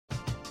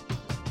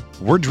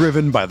We're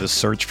driven by the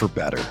search for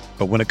better.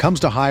 But when it comes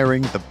to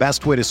hiring, the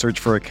best way to search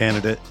for a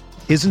candidate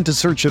isn't to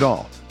search at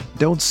all.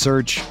 Don't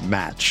search,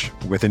 match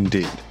with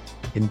Indeed.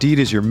 Indeed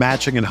is your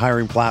matching and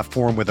hiring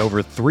platform with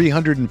over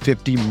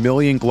 350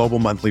 million global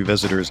monthly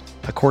visitors,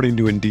 according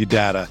to Indeed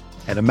data,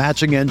 and a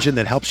matching engine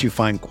that helps you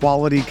find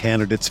quality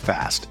candidates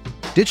fast.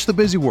 Ditch the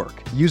busy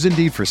work. Use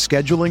Indeed for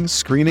scheduling,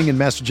 screening, and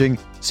messaging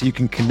so you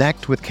can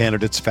connect with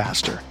candidates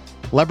faster.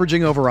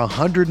 Leveraging over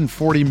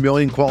 140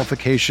 million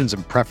qualifications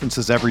and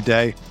preferences every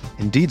day,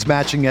 Indeed's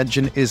matching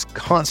engine is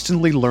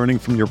constantly learning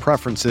from your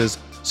preferences,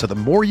 so the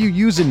more you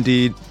use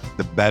Indeed,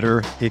 the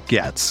better it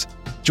gets.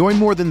 Join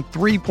more than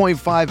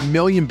 3.5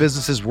 million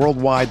businesses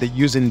worldwide that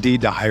use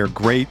Indeed to hire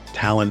great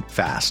talent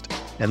fast.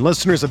 And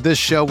listeners of this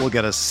show will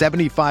get a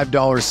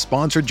 $75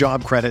 sponsored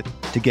job credit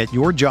to get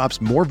your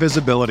jobs more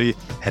visibility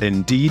at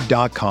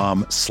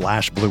Indeed.com/Blue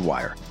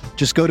Wire.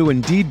 Just go to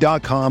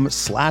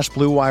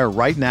Indeed.com/Blue Wire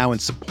right now and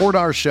support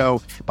our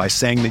show by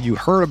saying that you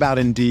heard about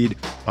Indeed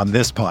on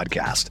this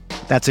podcast.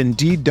 That's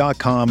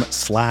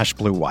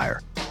Indeed.com/Blue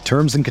Wire.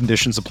 Terms and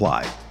conditions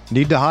apply.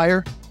 Need to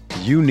hire?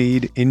 You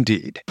need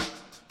Indeed.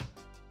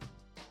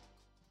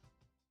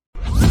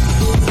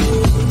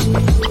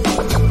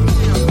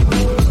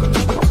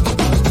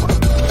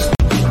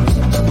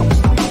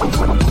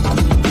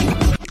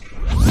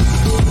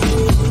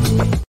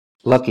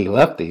 Lucky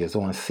Lefty is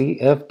on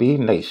CFB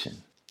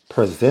Nation,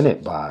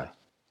 presented by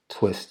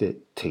Twisted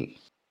Tea.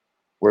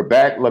 We're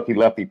back, Lucky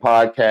Lefty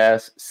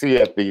Podcast,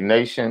 CFB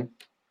Nation.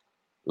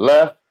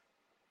 Left,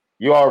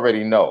 you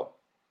already know.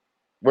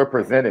 We're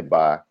presented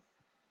by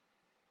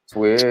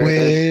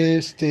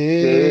Twisted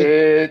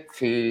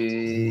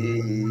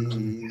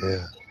Tea.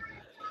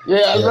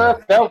 Yeah,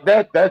 Left,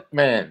 that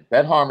man,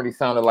 that harmony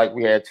sounded like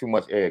we had too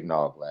much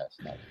eggnog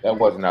last night. That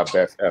wasn't our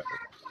best effort.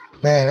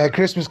 Man, that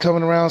Christmas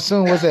coming around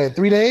soon. What's that?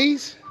 3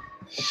 days?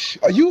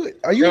 Are you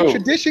a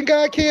tradition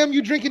guy, Cam?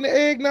 You drinking the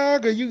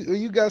eggnog, or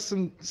you got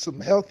some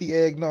healthy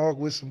eggnog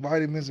with some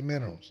vitamins and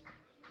minerals?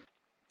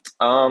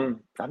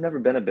 I've never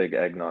been a big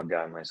eggnog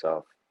guy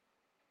myself.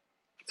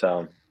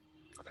 So.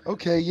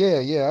 Okay,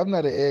 yeah. I'm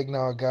not an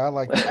eggnog guy. I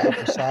like the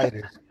apple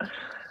cider.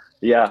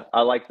 Yeah,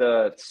 I like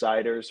the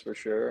ciders for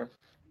sure.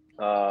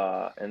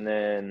 And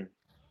then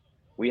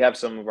we have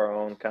some of our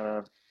own kind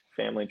of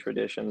family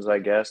traditions, I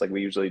guess. Like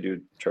we usually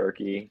do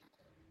turkey.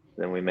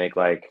 Then we make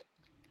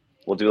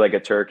we'll do a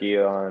turkey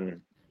on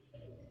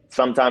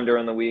sometime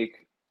during the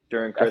week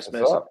during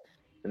Christmas.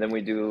 And then we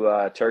do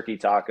turkey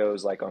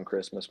tacos on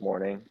Christmas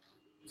morning.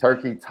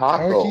 Turkey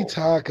tacos.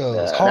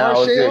 Yeah.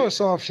 Hard shell or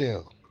soft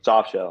shell?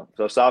 Soft shell.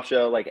 So soft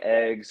shell,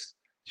 eggs,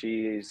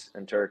 cheese,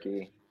 and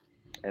turkey.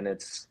 And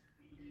it's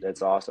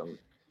awesome.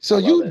 So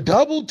you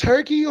double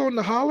turkey on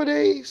the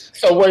holidays?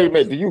 So wait a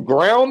minute, do you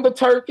ground the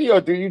turkey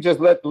or do you just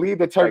leave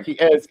the turkey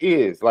as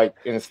is,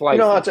 in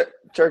slices?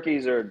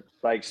 Turkeys are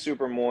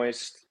super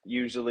moist.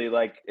 Usually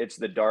it's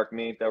the dark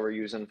meat that we're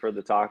using for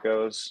the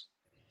tacos.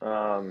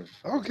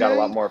 It's got a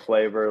lot more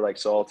flavor,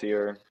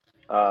 saltier.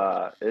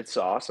 It's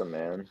awesome,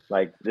 man.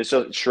 This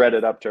just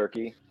shredded up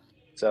turkey.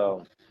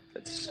 So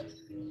it's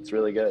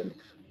really good.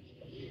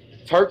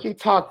 Turkey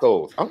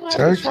tacos.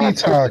 Turkey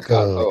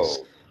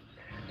tacos.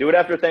 Do it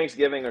after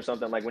Thanksgiving or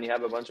something, when you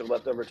have a bunch of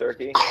leftover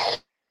turkey.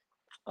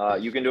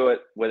 You can do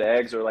it with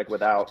eggs or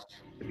without.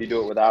 If you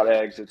do it without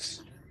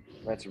eggs,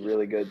 that's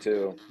really good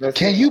too.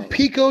 Can you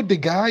pico de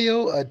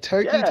gallo a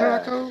turkey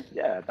taco?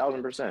 Yeah,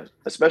 1,000%.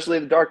 Especially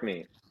the dark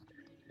meat.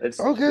 It's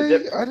okay.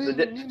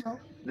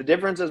 The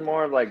difference is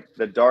more of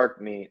the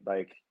dark meat,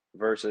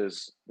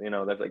 versus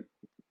the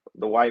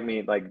white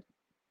meat,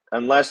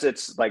 unless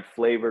it's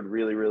flavored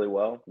really, really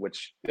well,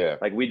 which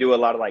we do a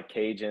lot of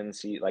Cajun,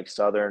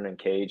 Southern and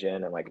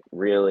Cajun and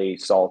really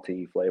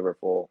salty,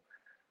 flavorful.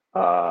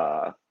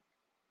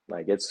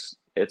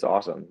 It's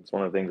awesome. It's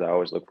one of the things I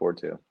always look forward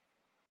to.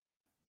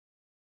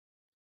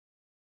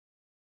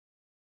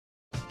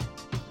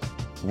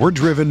 We're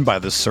driven by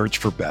the search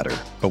for better.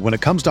 But when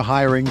it comes to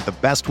hiring, the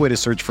best way to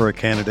search for a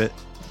candidate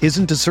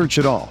isn't to search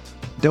at all.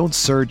 Don't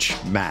search,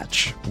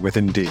 match with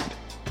Indeed.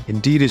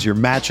 Indeed is your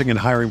matching and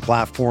hiring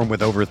platform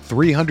with over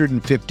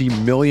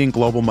 350 million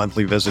global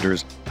monthly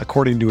visitors,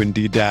 according to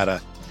Indeed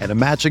data, and a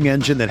matching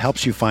engine that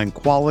helps you find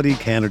quality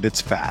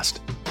candidates fast.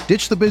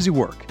 Ditch the busy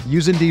work.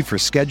 Use Indeed for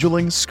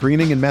scheduling,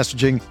 screening, and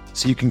messaging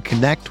so you can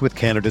connect with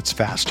candidates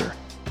faster.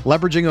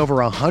 Leveraging over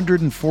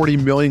 140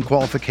 million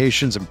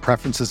qualifications and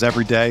preferences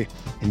every day,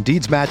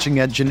 Indeed's matching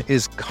engine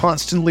is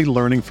constantly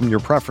learning from your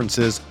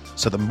preferences,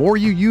 so the more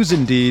you use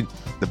Indeed,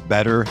 the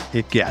better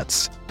it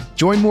gets.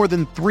 Join more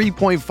than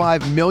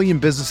 3.5 million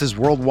businesses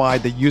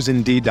worldwide that use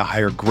Indeed to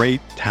hire great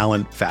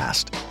talent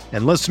fast.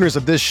 And listeners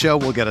of this show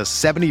will get a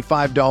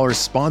 $75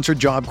 sponsored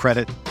job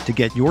credit to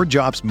get your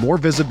jobs more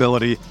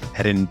visibility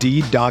at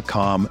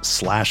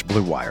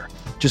Indeed.com/Blue Wire.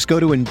 Just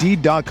go to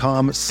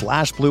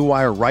Indeed.com/Blue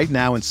Wire right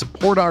now and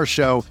support our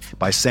show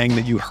by saying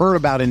that you heard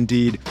about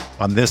Indeed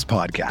on this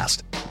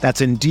podcast.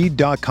 That's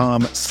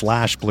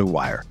Indeed.com/Blue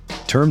Wire.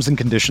 Terms and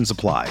conditions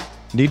apply.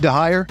 Need to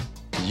hire?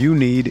 You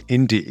need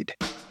Indeed.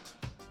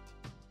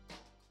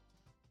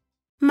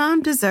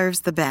 Mom deserves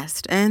the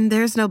best, and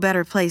there's no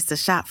better place to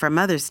shop for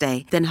Mother's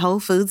Day than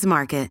Whole Foods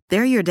Market.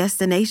 They're your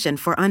destination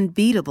for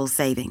unbeatable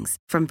savings,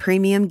 from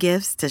premium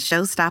gifts to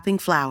show-stopping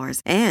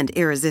flowers and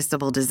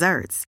irresistible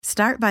desserts.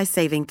 Start by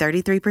saving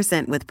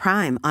 33% with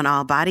Prime on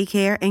all body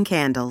care and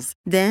candles.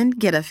 Then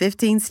get a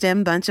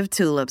 15-stem bunch of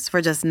tulips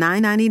for just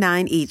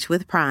 $9.99 each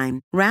with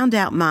Prime. Round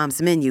out Mom's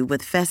menu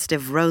with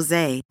festive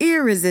rosé,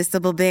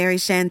 irresistible berry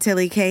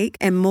chantilly cake,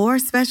 and more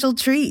special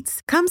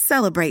treats. Come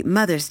celebrate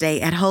Mother's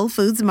Day at Whole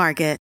Foods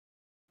Market.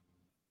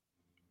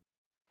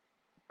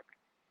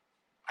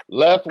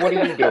 Left, what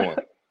are you doing?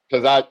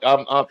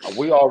 Because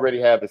we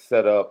already have it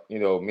set up. You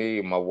know, me,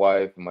 my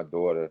wife, and my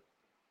daughter.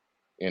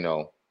 You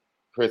know,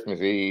 Christmas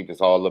Eve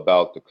is all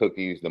about the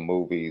cookies, the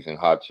movies, and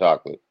hot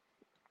chocolate.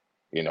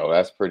 You know,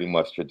 that's pretty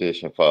much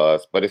tradition for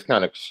us. But it's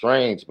kind of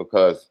strange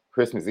because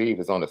Christmas Eve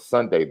is on a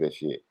Sunday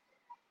this year.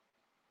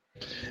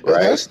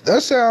 Right?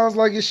 That sounds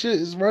like it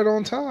is right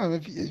on time.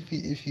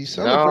 If you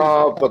celebrate.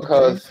 No,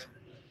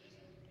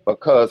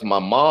 because my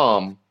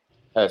mom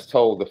has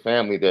told the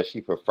family that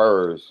she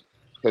prefers,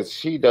 because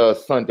she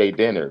does Sunday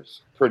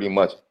dinners pretty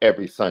much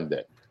every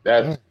Sunday.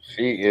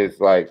 She is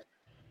like,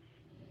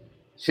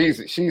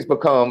 she's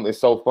become, it's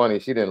so funny,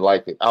 she didn't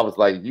like it. I was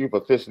like, you've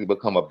officially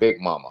become a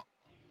big mama.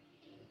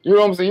 You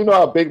know what I'm saying? You know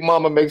how Big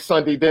Mama makes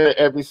Sunday dinner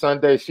every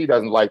Sunday? She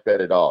doesn't like that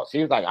at all. She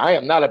was like, I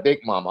am not a big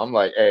mama. I'm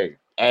like, hey,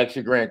 ask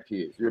your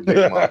grandkids. You're a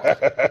big mama.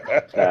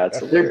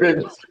 That's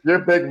you're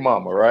big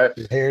mama, right?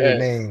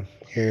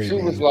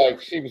 She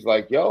was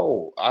like,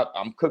 yo,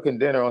 I'm cooking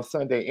dinner on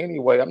Sunday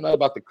anyway. I'm not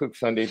about to cook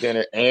Sunday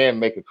dinner and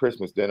make a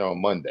Christmas dinner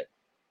on Monday.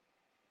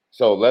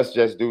 So let's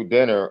just do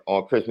dinner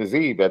on Christmas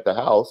Eve at the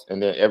house,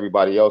 and then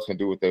everybody else can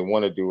do what they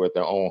want to do at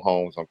their own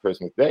homes on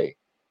Christmas Day.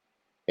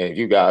 And if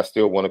you guys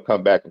still want to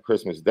come back on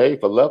Christmas Day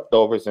for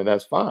leftovers, then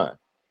that's fine.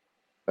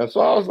 And so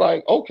I was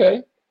like,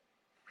 okay,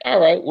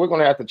 all right, we're going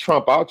to have to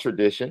trump our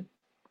tradition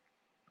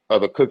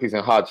of the cookies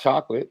and hot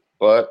chocolate.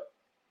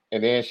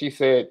 And then she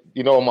said,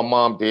 you know what my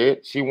mom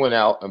did? She went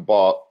out and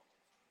bought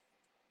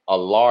a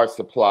large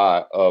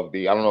supply of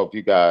I don't know if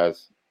you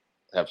guys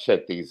have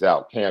checked these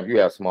out. Cam, you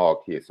have small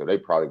kids, so they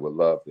probably would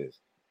love this.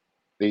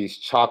 These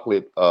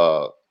chocolate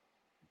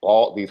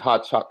these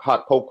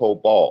hot cocoa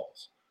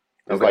balls.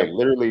 It's like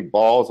literally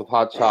balls of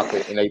hot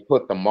chocolate, and they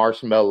put the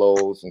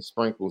marshmallows and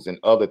sprinkles and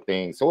other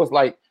things. So it's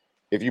like,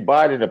 if you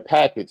buy it in a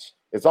package,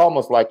 it's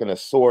almost like an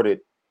assorted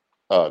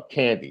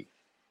candy.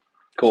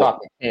 Cool.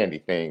 Chocolate candy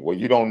thing where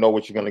you don't know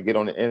what you're going to get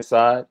on the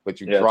inside, but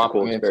you drop it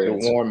into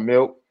the warm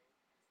milk,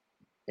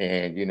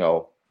 and you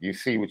know, you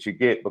see what you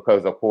get,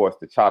 because of course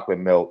the chocolate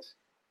melts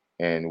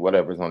and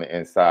whatever's on the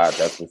inside,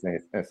 that's what's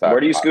inside.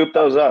 Where do you scoop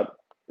those up?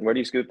 Where do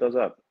you scoop those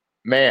up?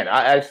 Man,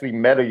 I actually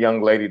met a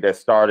young lady that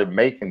started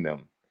making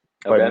them.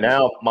 But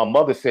now my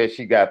mother said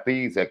she got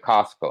these at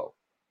Costco.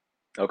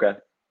 Okay.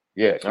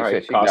 Yeah, she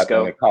said she got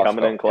them at Costco.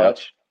 Coming in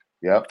clutch.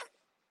 Yep.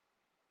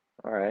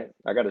 All right.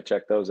 I got to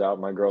check those out.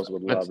 My girls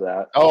would love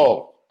that.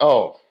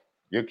 Oh,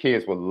 your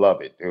kids would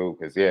love it, dude.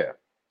 Because,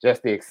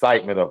 just the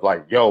excitement of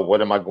like, yo, what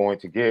am I going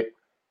to get?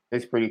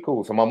 It's pretty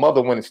cool. So my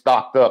mother went and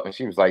stocked up, and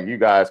she was like, you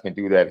guys can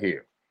do that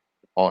here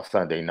on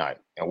Sunday night,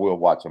 and we'll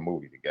watch a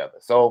movie together.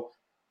 So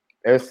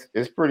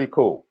it's pretty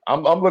cool.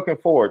 I'm looking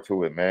forward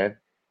to it, man.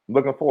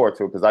 Looking forward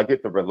to it because I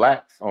get to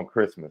relax on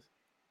Christmas,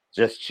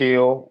 just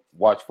chill,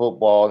 watch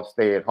football, and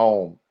stay at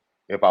home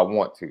if I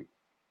want to.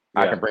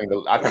 Yeah. I can bring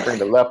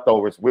the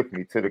leftovers with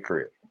me to the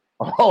crib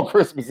on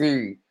Christmas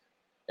Eve,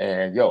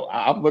 and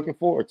I'm looking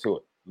forward to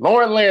it.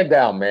 Loren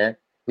Landow, man,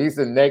 he's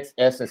the next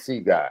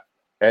S&C guy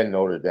at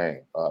Notre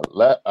Dame.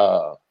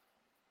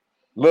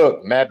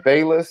 Look, Matt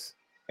Balis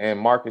and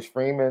Marcus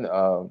Freeman.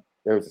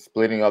 There was a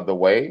splitting of the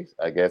ways,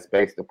 I guess,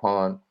 based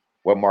upon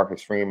what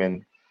Marcus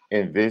Freeman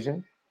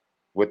envisioned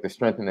with the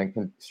strength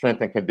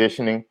and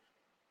conditioning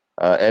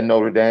at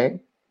Notre Dame.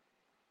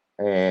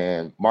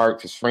 And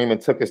Marcus Freeman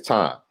took his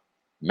time.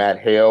 Matt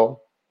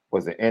Hale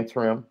was an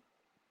interim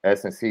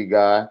S&C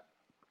guy.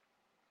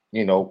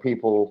 You know,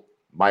 people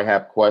might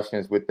have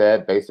questions with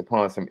that based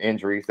upon some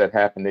injuries that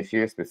happened this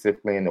year,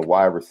 specifically in the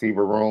wide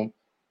receiver room.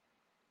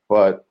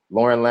 But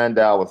Loren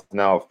Landow is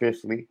now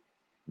officially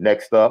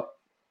next up.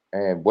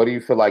 And what do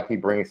you feel like he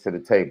brings to the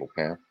table,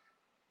 Cam?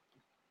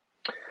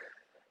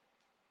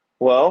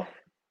 Well,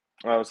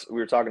 we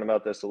were talking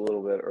about this a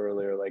little bit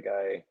earlier. Like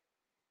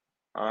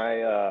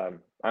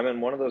I'm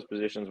in one of those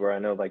positions where I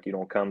know like you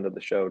don't come to the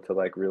show to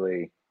like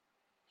really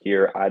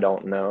hear I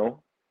don't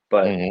know,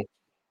 but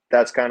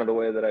that's kind of the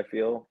way that I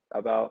feel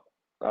about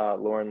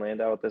Loren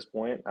Landow at this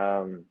point.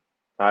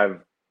 I've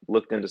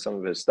looked into some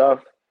of his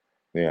stuff.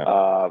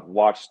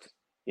 Watched,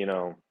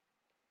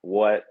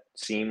 what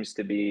seems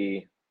to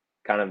be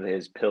kind of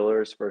his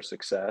pillars for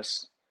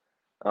success.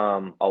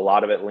 A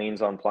lot of it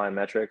leans on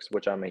plyometrics,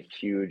 which I'm a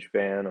huge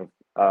fan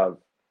of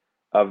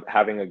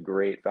having a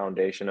great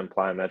foundation in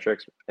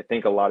plyometrics. I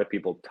think a lot of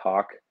people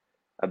talk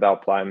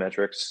about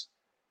plyometrics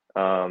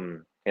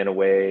in a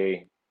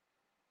way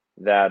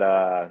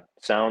that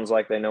sounds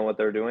like they know what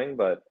they're doing,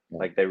 but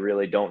like they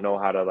really don't know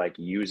how to like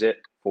use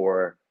it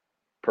for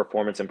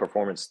performance and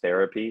performance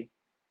therapy.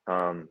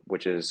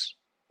 which is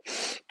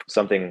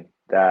something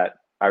that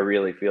I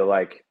really feel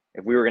like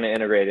if we were going to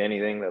integrate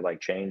anything that like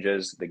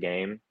changes the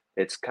game,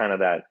 it's kind of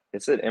that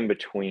it's an in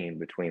between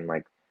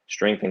like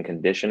strength and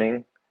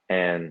conditioning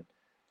and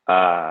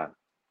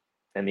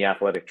the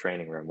athletic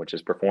training room, which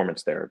is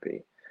performance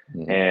therapy.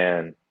 Mm-hmm.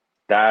 And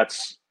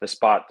that's the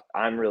spot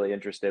I'm really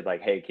interested.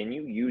 Like, hey, can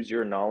you use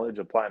your knowledge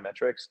of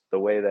plyometrics the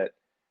way that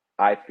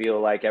I feel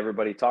like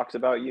everybody talks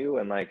about you?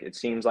 And like, it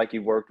seems like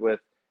you've worked with,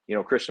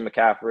 Christian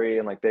McCaffrey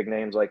and like big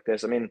names like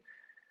this. I mean,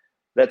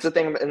 that's the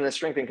thing in the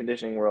strength and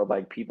conditioning world.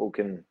 Like people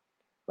can,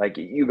 like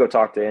you go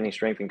talk to any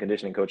strength and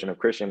conditioning coach, and if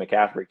Christian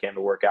McCaffrey came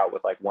to work out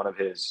with like one of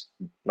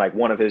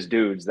his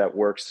dudes that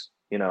works,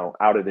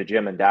 out of the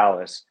gym in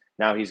Dallas,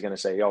 now he's going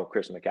to say, "Oh,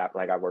 Christian McCaffrey,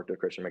 like I worked with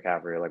Christian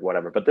McCaffrey," or like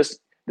whatever. But this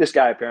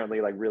guy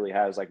apparently like really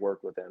has like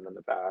worked with him in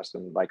the past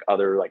and like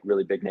other like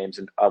really big names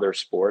in other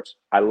sports.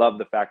 I love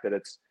the fact that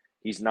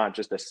he's not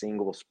just a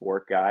single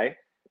sport guy,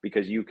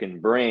 because you can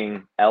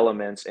bring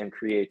elements and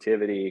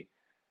creativity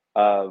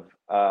of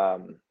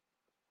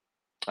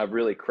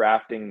really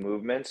crafting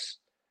movements.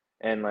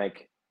 And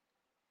like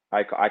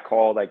I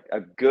call like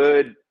a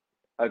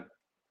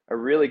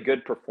really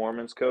good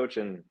performance coach,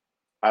 and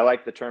I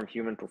like the term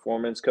human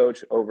performance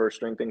coach over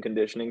strength and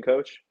conditioning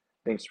coach.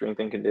 I think strength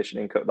and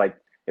conditioning like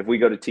if we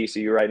go to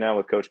TCU right now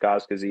with Coach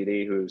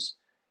Kazkazidi, who's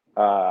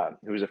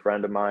a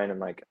friend of mine and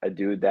like a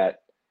dude that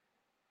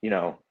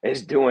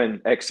is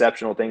doing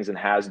exceptional things and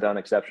has done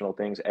exceptional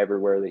things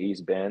everywhere that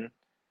he's been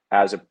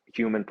as a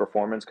human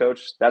performance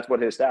coach. That's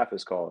what his staff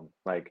is called.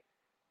 Like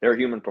they're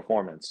human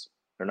performance.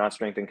 They're not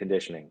strength and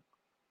conditioning.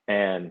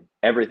 And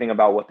everything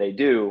about what they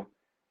do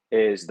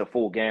is the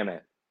full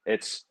gamut.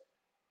 It's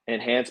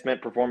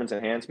performance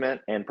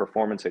enhancement, and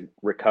performance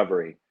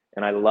recovery.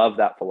 And I love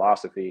that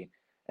philosophy.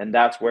 And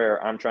that's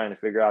where I'm trying to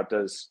figure out,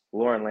 does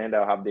Loren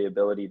Landow have the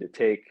ability to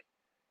take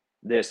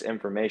this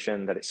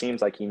information that it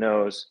seems like he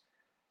knows?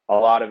 A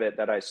lot of it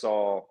that I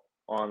saw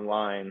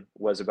online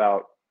was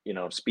about,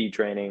 speed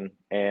training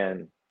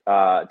and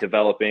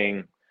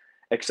developing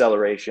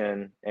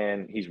acceleration.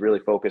 And he's really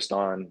focused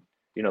on,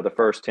 the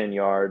first 10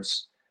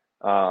 yards.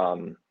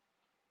 And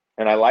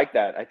I like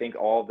that. I think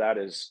all of that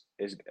is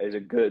a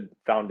good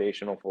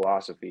foundational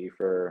philosophy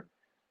for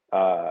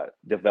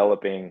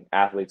developing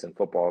athletes in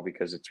football,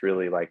 because it's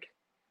really like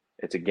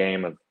it's a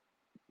game of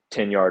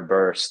 10-yard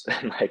bursts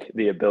and like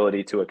the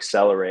ability to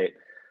accelerate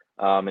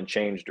and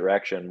change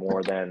direction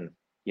more than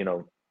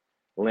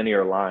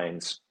linear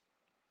lines.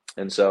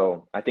 And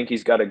so I think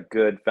he's got a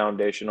good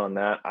foundation on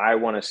that. I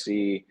want to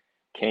see,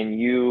 can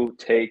you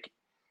take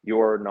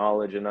your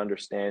knowledge and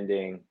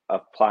understanding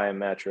of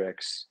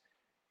plyometrics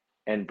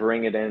and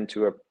bring it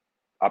into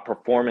a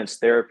performance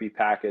therapy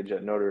package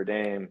at Notre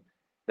Dame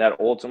that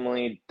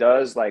ultimately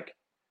does like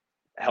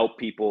help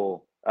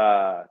people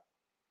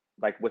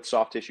like with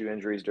soft tissue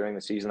injuries during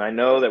the season. I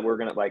know that we're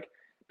going to like,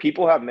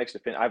 people have mixed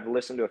opinions. I've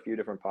listened to a few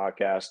different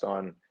podcasts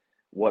on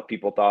what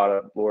people thought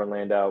of Loren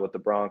Landow with the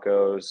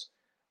Broncos,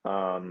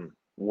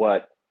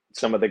 what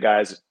some of the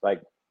guys,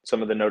 like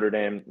some of the Notre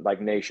Dame like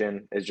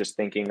nation is just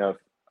thinking of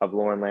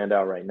Loren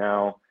Landow right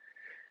now.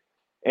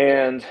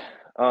 And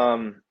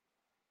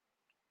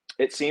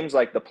it seems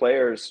like the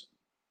players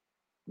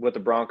with the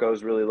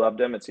Broncos really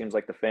loved him. It seems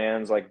like the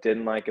fans like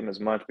didn't like him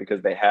as much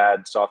because they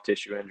had soft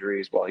tissue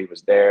injuries while he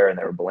was there and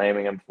they were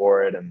blaming him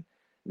for it. And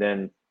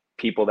then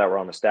people that were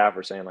on the staff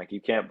were saying like, you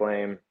can't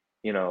blame,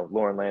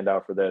 Loren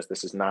Landow for this.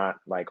 This is not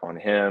like on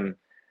him.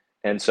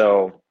 And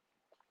so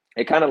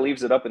it kind of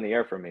leaves it up in the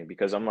air for me,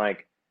 because I'm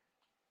like,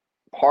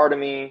 part of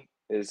me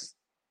is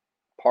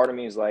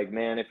like,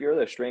 man, if you're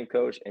the strength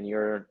coach and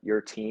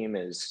your team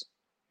is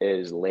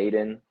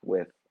laden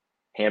with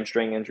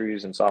hamstring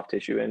injuries and soft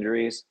tissue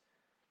injuries,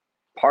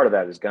 part of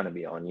that is going to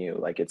be on you.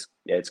 Like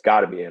it's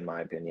got to be, in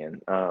my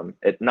opinion.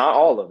 Not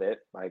all of it,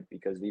 like,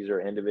 because these are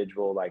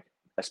individual, like,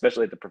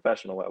 especially at the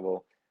professional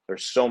level,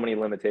 there's so many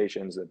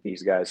limitations that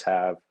these guys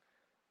have.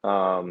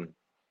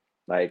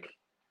 Like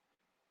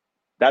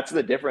that's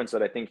the difference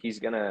that I think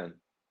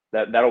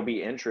that'll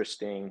be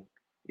interesting,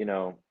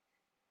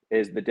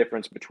 is the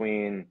difference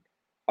between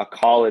a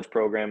college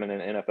program and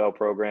an NFL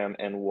program,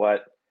 and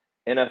what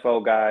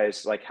NFL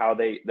guys, like how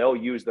they'll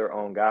use their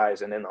own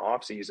guys. And in the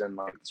off season,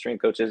 like the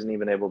strength coach isn't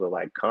even able to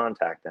like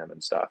contact them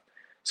and stuff.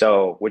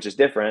 So, which is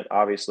different,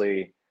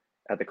 obviously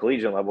at the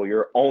collegiate level,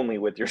 you're only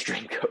with your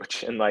strength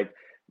coach and like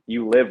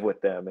you live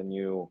with them and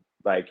you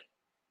like,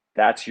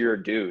 that's your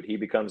dude. He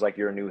becomes like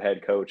your new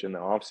head coach in the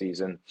off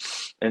season.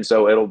 And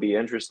so it'll be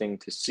interesting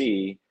to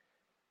see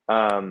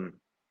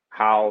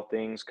how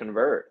things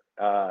convert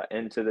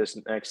into this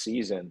next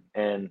season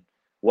and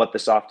what the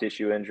soft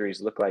tissue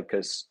injuries look like.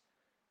 Cause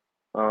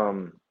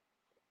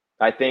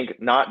I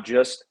think not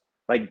just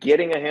like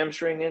getting a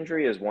hamstring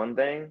injury is one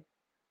thing.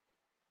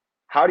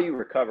 How do you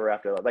recover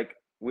after that? Like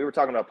we were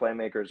talking about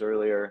playmakers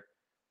earlier.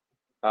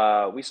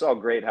 We saw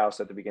Greathouse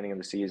at the beginning of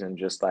the season,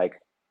 just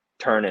like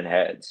turning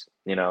heads,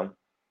 and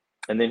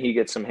then he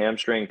gets some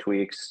hamstring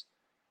tweaks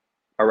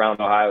around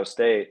Ohio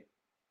State.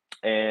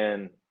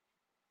 And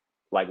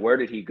like, where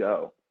did he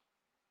go?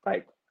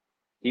 Like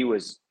he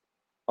was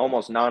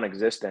almost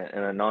non-existent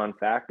and a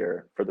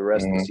non-factor for the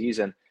rest of the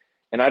season.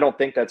 And I don't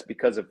think that's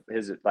because of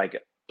his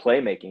like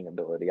playmaking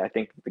ability. I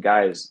think the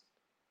guy is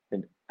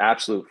an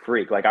absolute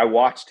freak. Like I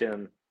watched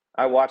him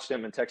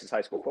in Texas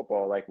high school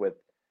football, like with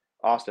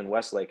Austin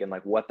Westlake, and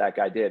like what that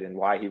guy did and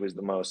why he was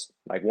the most,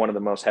 like one of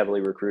the most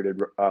heavily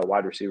recruited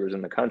wide receivers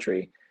in the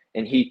country.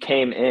 And he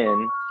came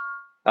in,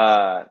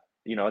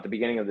 you know, at the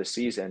beginning of the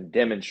season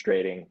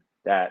demonstrating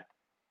that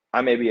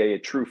I may be a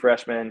true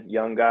freshman,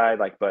 young guy,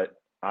 like, but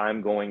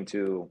I'm going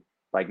to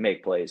like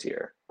make plays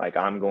here. Like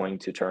I'm going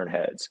to turn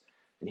heads.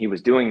 And he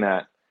was doing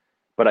that.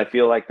 But I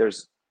feel like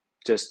there's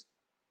just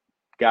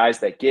guys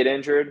that get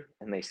injured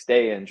and they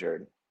stay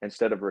injured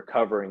instead of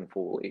recovering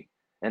fully.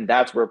 And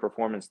that's where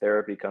performance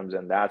therapy comes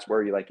in. That's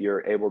where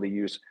you're able to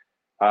use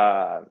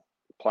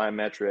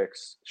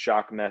plyometrics,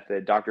 shock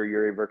method. Dr.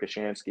 Yuri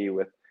Verkhoshansky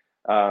with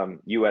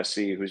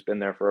USC, who's been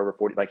there for over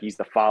 40, like he's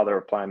the father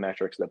of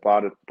plyometrics that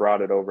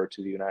brought it over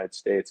to the United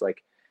States.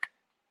 Like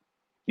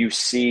you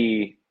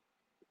see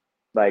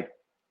like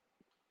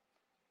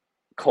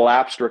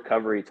collapsed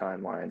recovery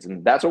timelines,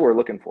 and that's what we're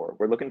looking for.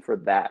 We're looking for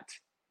that.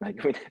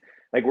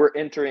 Like we're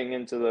entering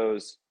into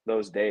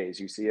those days.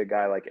 You see a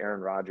guy like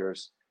Aaron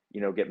Rodgers, you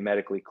know, get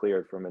medically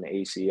cleared from an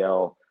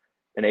ACL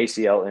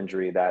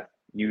injury that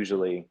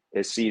usually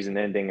is season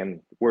ending, and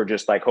we're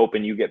just like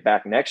hoping you get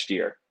back next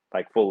year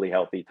like fully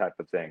healthy type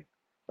of thing.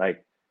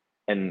 Like,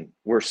 and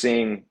we're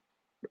seeing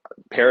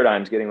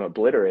paradigms getting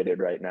obliterated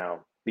right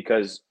now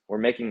because we're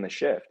making the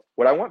shift.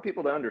 What I want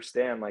people to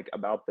understand like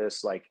about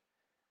this like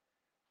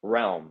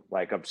realm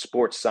like of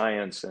sports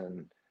science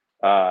and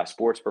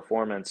sports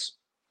performance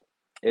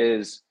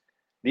is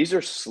these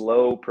are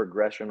slow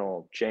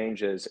progressional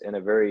changes in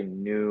a very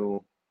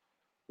new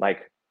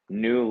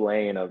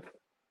lane of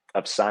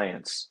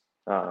science.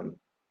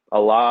 A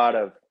lot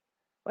of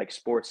like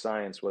sports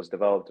science was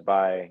developed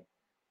by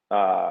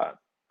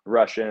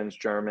Russians,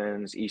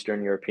 Germans,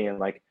 Eastern European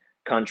like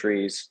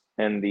countries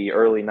in the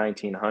early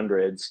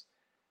 1900s.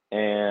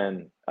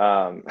 And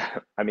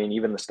I mean,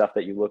 even the stuff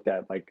that you looked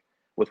at, like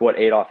with what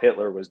Adolf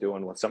Hitler was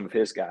doing with some of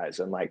his guys,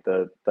 and like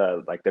the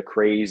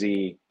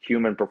crazy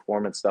human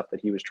performance stuff that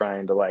he was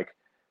trying to like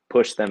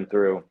push them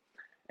through,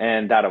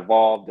 and that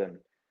evolved,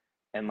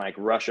 and like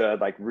Russia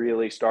like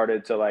really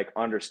started to like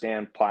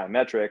understand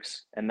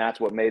plyometrics, and that's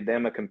what made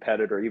them a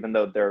competitor, even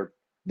though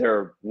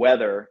their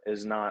weather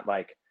is not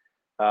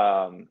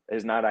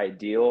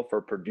ideal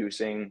for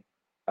producing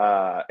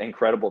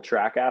incredible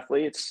track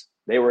athletes.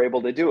 They were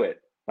able to do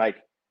it like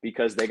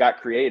because they got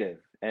creative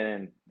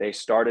and they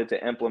started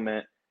to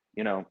implement,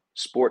 you know,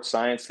 sports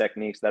science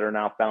techniques that are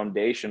now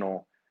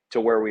foundational to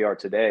where we are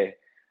today.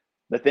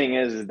 The thing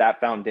is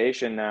that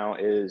foundation now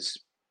is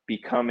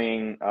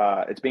becoming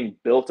it's being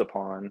built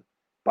upon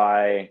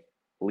by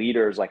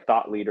leaders, like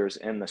thought leaders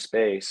in the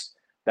space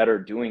that are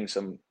doing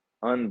some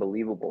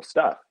unbelievable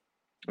stuff.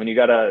 When you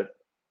got to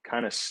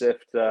kind of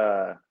sift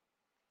through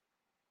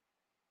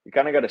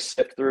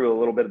a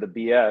little bit of the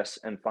BS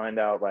and find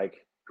out like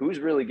who's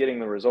really getting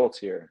the results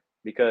here,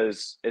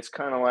 because it's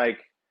kind of like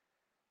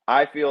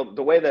I feel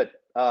the way that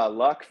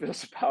Luck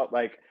feels about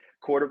like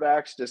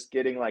quarterbacks just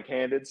getting like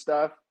handed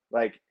stuff.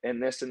 Like in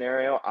this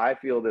scenario, I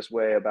feel this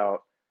way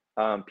about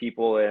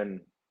people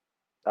in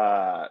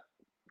kind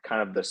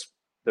of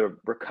the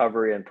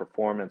recovery and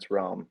performance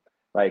realm.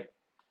 Like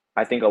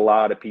I think a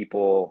lot of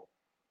people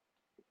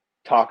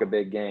talk a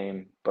big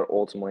game, but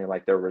ultimately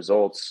like their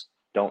results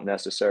don't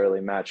necessarily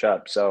match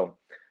up. So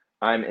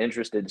I'm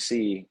interested to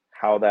see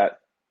how that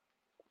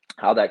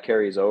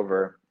carries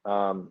over.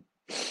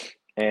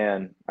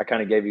 And I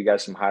kind of gave you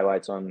guys some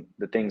highlights on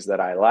the things that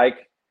I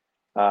like.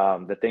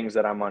 The things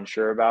that I'm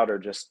unsure about are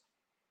just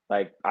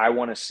like, I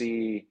want to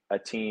see,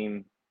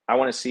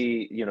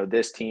 you know,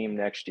 this team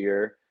next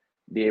year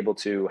be able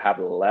to have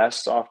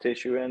less soft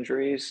tissue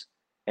injuries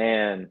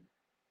and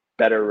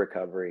better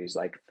recoveries,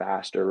 like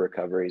faster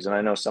recoveries. And I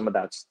know some of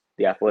that's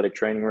the athletic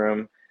training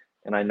room.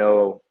 And I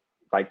know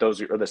like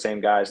those are the same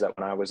guys that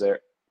when I was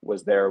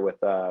there with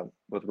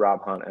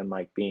Rob Hunt and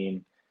Mike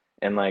Bean,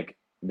 and like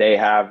they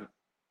have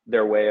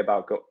their way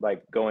about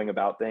going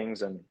about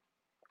things. And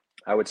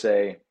I would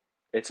say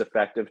it's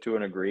effective to a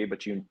degree,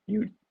 but you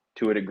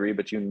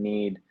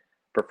need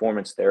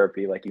performance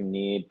therapy. Like you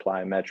need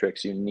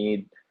plyometrics, you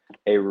need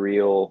a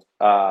real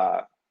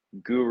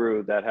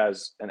guru that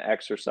has an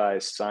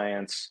exercise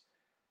science,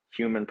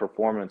 human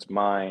performance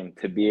mind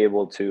to be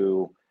able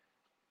to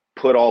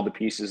put all the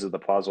pieces of the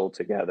puzzle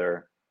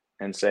together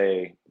and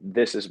say,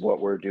 this is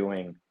what we're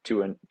doing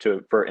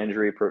for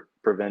injury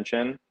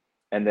prevention,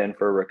 and then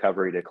for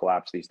recovery to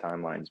collapse these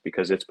timelines,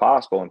 because it's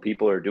possible and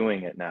people are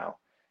doing it now.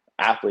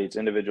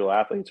 Individual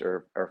athletes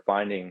are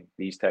finding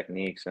these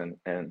techniques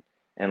and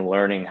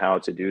learning how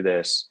to do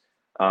this.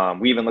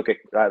 We even look at,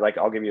 like,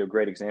 I'll give you a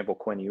great example.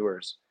 Quinn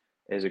Ewers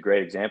is a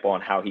great example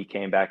on how he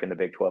came back in the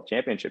Big 12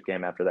 championship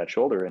game after that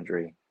shoulder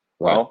injury.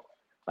 Right. Well,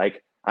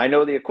 like I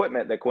know the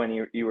equipment that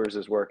Quinn Ewers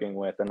is working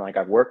with, and like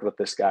I've worked with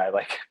this guy.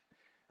 Like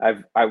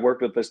I've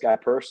worked with this guy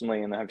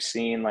personally, and I've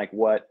seen like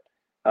what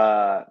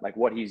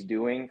he's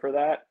doing for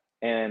that.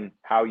 and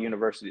how the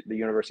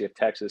University of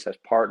Texas has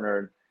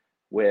partnered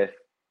with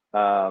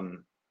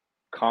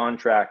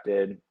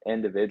contracted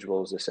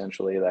individuals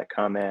essentially that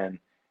come in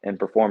and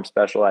perform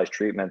specialized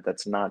treatment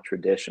that's not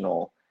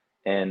traditional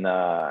in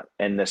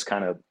this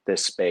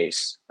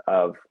space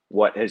of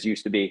what has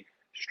used to be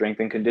strength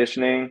and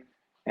conditioning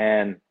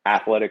and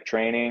athletic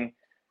training.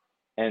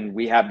 And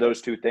we have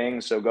those two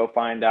things. So go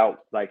find out,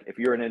 like, if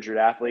you're an injured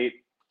athlete,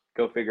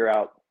 go figure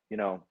out,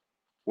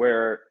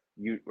 where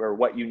you or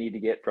what you need to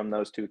get from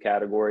those two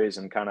categories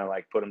and kind of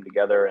like put them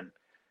together.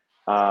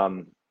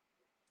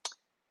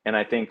 And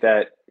I think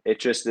that it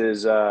just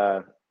is,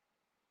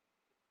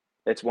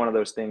 it's one of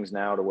those things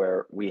now to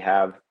where we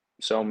have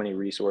so many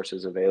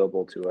resources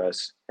available to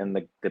us, and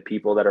the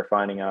people that are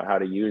finding out how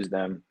to use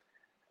them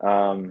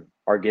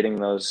are getting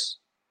those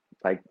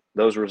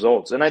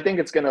results. And I think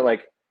it's going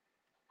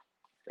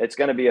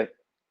to be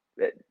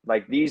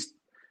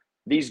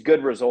these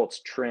good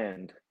results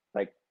trend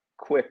like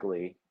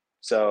quickly.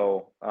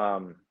 So,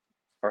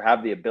 or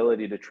have the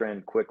ability to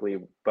trend quickly.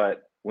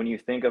 But when you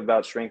think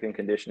about strength and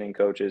conditioning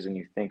coaches and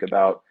you think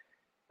about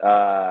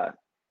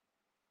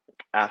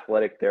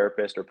athletic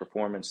therapist or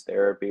performance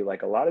therapy,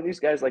 like a lot of these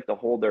guys like to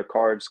hold their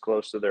cards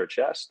close to their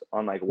chest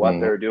on like what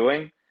they're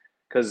doing.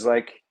 Cause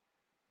like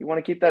you want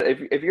to keep that,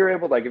 if you're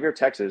able, like if you're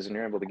Texas and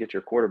you're able to get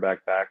your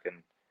quarterback back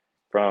and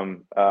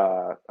from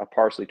a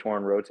partially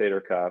torn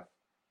rotator cuff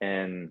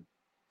in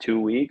 2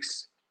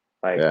 weeks,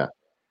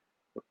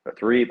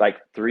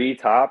 three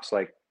tops,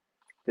 like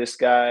this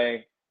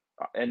guy,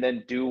 and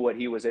then do what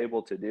he was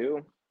able to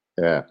do.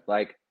 Yeah.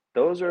 Like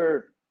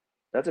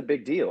that's a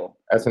big deal.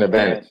 That's an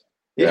advantage.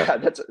 Yeah,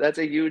 that's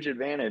a huge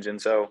advantage.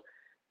 And so,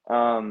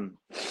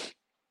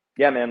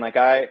 yeah, man, like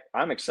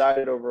I'm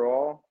excited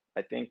overall.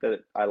 I think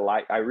that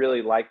I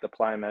really like the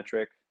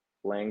plyometric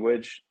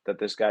language that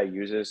this guy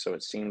uses. So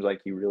it seems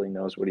like he really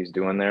knows what he's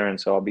doing there. And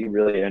so I'll be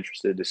really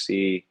interested to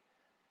see,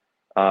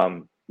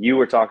 you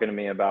were talking to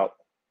me about,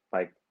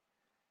 like,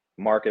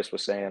 Marcus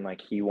was saying, like,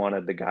 he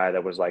wanted the guy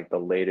that was like the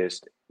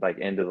latest, like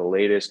into the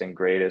latest and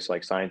greatest,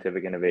 like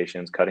scientific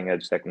innovations, cutting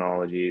edge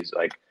technologies,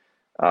 like,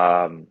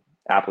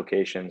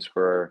 applications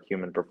for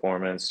human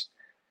performance.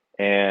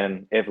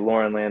 And if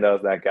Loren Landow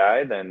is that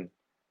guy, then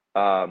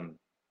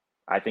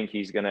I think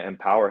he's going to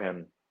empower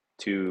him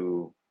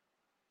to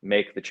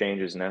make the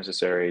changes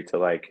necessary to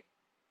like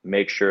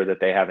make sure that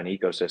they have an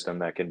ecosystem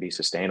that can be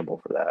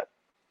sustainable for that.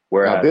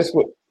 Whereas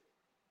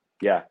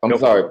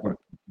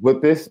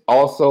would this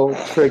also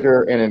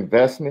trigger an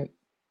investment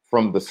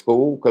from the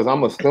school? Because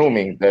I'm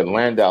assuming that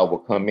Landow will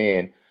come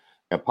in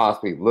and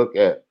possibly look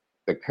at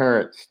the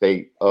current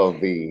state of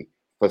the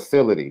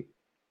facility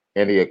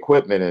and the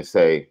equipment and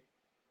say,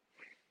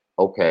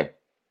 okay,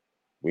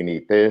 we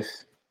need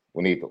this,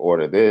 we need to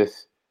order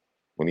this,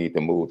 we need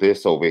to move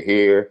this over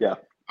here. Yeah.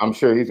 I'm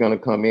sure he's going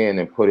to come in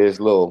and put his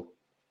little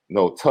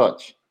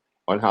touch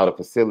on how the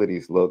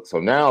facilities look. So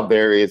now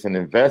there is an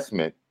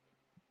investment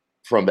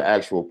from the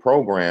actual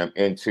program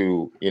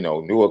into,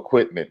 new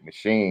equipment,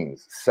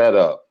 machines,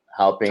 setup,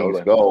 how things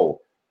go.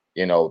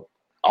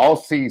 All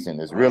season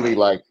is really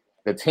like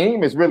the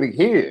team is really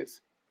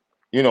his.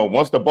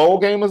 Once the bowl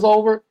game is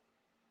over,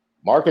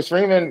 Marcus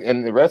Freeman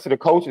and the rest of the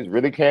coaches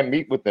really can't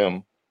meet with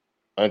them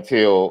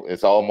until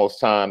it's almost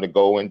time to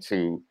go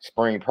into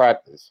spring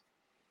practice.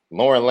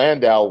 Loren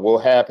Landow will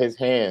have his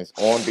hands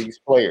on these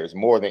players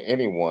more than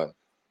anyone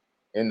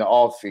in the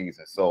off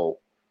season. So,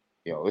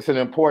 it's an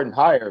important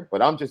hire,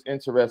 but I'm just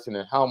interested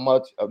in how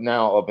much of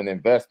an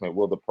investment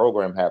will the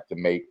program have to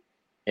make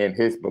in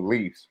his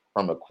beliefs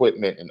from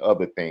equipment and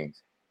other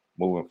things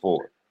moving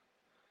forward.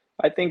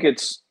 I think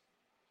it's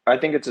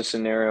a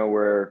scenario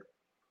where,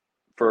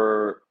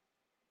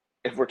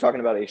 if we're talking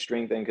about a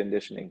strength and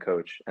conditioning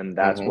coach, and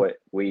that's what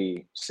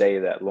we say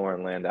that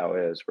Loren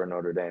Landow is for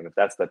Notre Dame, if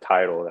that's the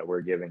title that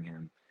we're giving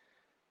him,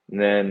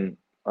 then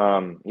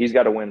he's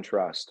got to win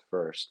trust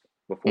first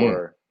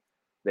before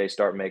they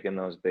start making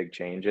those big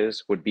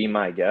changes, would be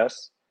my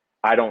guess.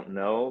 I don't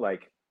know,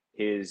 like,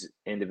 his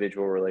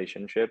individual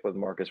relationship with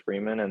Marcus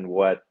Freeman and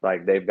what,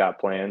 like, they've got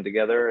planned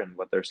together and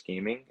what they're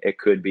scheming. It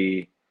could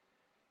be,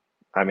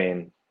 I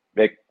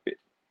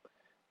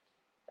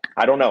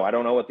don't know. I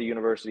don't know what the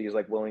university is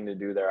like willing to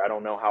do there. I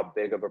don't know how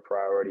big of a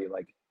priority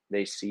like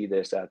they see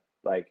this at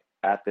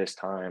this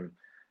time.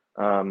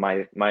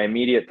 My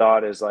immediate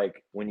thought is,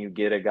 like, when you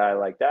get a guy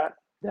like that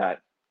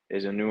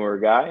is a newer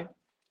guy,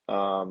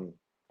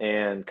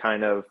 and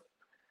kind of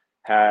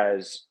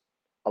has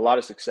a lot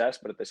of success,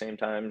 but at the same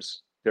time,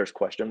 there's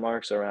question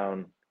marks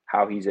around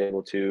how he's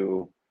able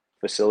to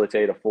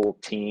facilitate a full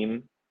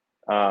team.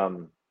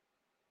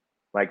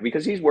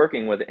 Because he's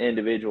working with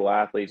individual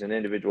athletes and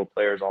individual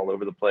players all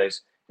over the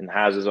place and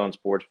has his own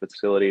sports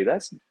facility.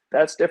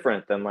 That's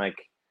different than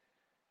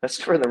that's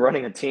different than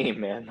running a team,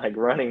 man. Like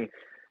running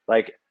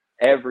like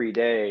every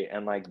day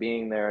and like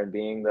being there and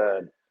being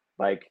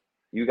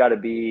you got to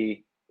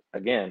be,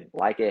 again,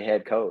 like a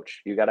head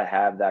coach. You got to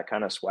have that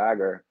kind of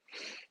swagger.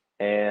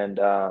 And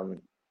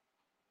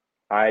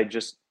I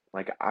just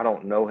I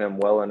don't know him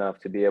well enough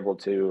to be able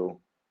to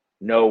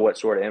know what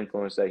sort of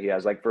influence that he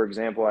has. Like, for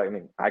example, I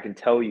mean, I can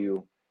tell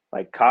you,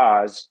 like,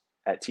 Kaz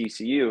at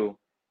TCU,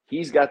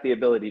 he's got the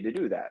ability to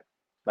do that.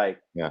 Like,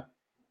 Yeah.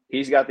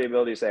 He's got the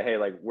ability to say, hey,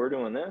 like, we're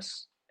doing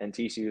this. And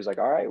TCU is like,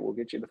 all right, we'll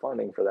get you the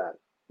funding for that.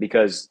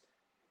 Because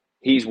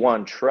he's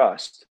won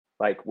trust,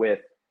 like, with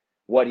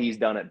what he's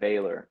done at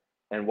Baylor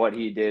and what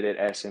he did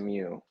at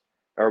SMU,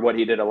 or what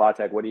he did at La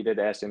Tech, what he did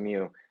at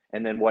SMU,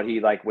 and then what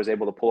he, like, was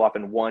able to pull off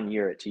in 1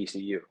 year at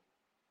TCU.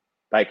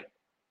 Like,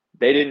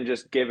 they didn't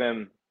just give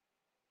him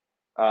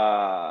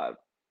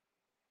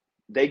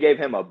they gave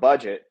him a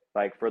budget,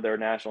 like, for their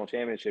national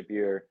championship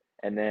year,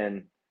 and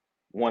then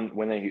when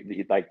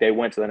they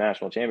went to the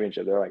national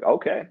championship, they're like,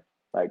 okay,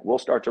 like, we'll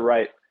start to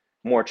write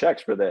more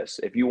checks for this.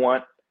 If you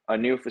want a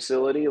new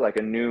facility, like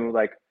a new,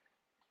 like,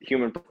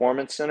 human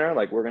performance center,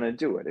 like, we're going to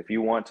do it. If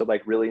you want to,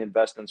 like, really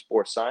invest in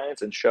sports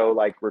science and show,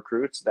 like,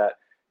 recruits that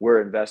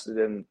we're invested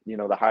in, you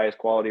know, the highest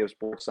quality of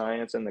sports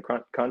science in the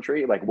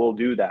country, like, we'll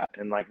do that.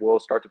 And, like, we'll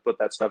start to put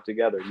that stuff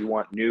together. You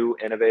want new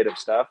innovative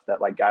stuff that,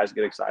 like, guys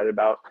get excited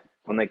about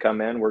when they come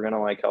in, we're going to,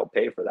 like, help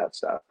pay for that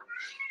stuff.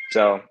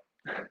 So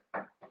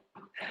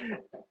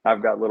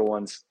I've got little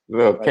ones,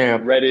 Look, like,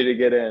 Cam, ready to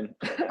get in.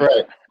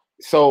 right.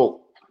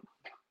 So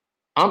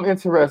I'm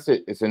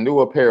interested. It's a new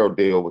apparel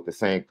deal with the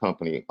same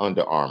company,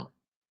 Under Armour.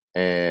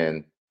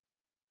 And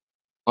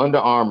Under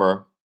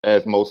Armour,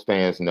 as most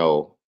fans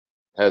know,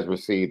 has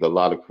received a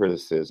lot of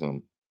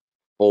criticism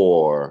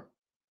for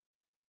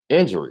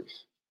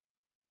injuries,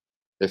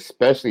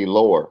 especially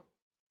lower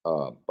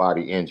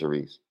body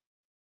injuries,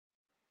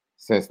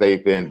 since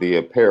they've been the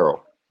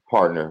apparel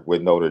partner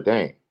with Notre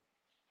Dame.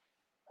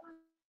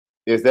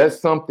 Is that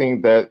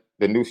something that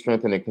the new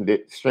strength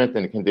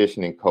and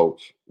conditioning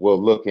coach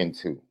will look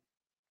into?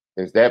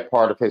 Is that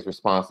part of his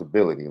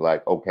responsibility?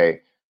 Like,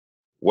 okay,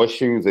 what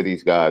shoes are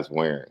these guys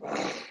wearing?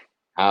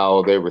 How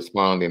are they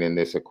responding in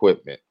this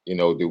equipment? You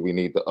know, do we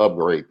need to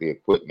upgrade the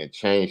equipment,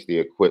 change the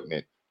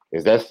equipment?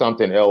 Is that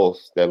something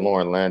else that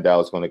Loren Landow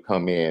is going to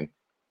come in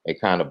and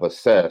kind of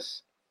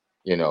assess,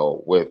 you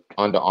know, with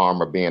Under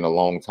Armour being a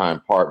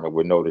longtime partner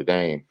with Notre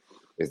Dame?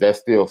 Is that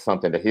still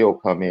something that he'll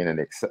come in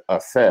and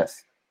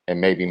assess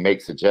and maybe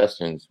make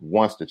suggestions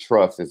once the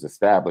trust is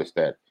established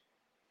that,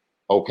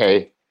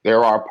 okay,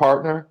 they're our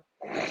partner,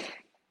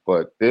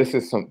 but these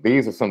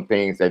are some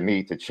things that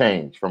need to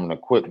change from an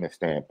equipment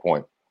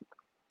standpoint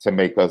to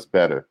make us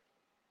better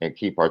and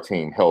keep our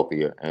team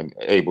healthier and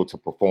able to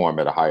perform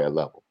at a higher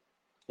level?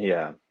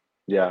 Yeah.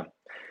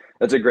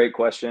 That's a great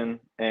question,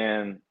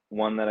 and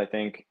one that I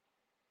think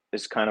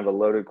is kind of a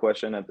loaded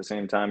question at the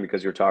same time,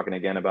 because you're talking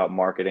again about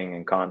marketing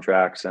and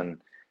contracts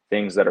and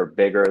things that are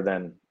bigger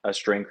than a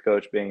strength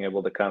coach being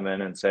able to come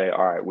in and say,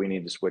 all right, we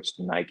need to switch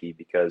to Nike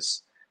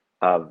because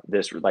of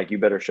this. Like, you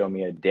better show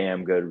me a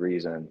damn good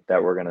reason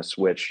that we're going to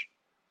switch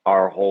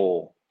our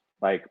whole,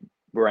 like,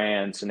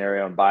 brand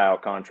scenario and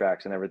buyout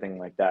contracts and everything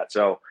like that.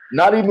 So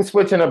not even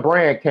switching a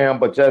brand, Cam,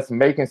 but just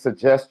making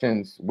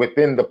suggestions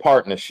within the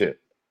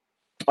partnership.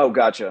 Oh,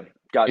 gotcha.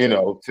 You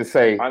know, to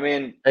say, I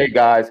mean, hey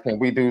guys, can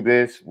we do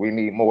this? We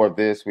need more of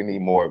this. We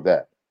need more of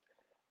that.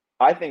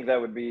 I think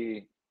that would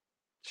be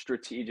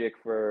strategic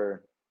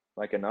for,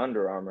 like, an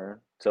Under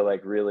Armour to,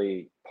 like,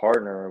 really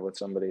partner with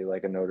somebody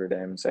like a Notre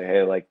Dame and say,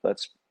 hey, like,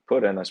 let's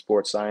put in a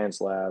sports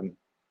science lab,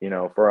 you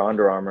know, for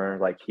Under Armour,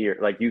 like, here,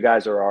 like, you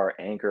guys are our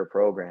anchor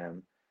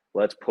program.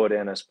 Let's put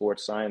in a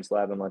sports science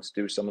lab and let's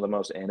do some of the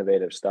most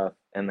innovative stuff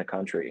in the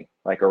country,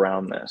 like,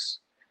 around this.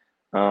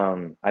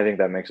 I think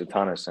that makes a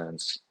ton of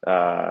sense.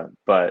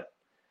 But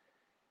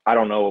I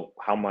don't know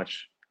how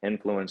much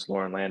influence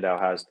Loren Landow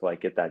has to,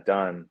 like, get that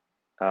done.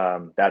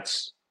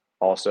 That's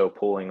also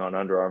pulling on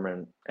Under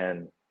Armour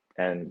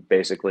and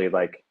basically,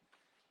 like,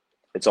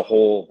 it's a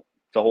whole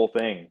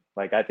thing.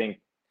 Like, I think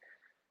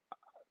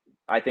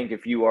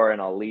if you are an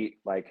elite,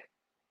 like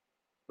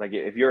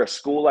if you're a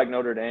school like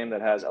Notre Dame that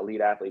has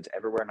elite athletes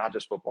everywhere, not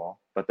just football,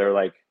 but they're,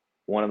 like,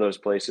 one of those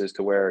places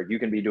to where you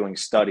can be doing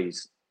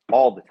studies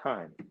all the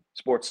time,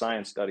 sports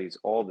science studies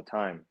all the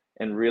time.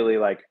 And really,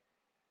 like,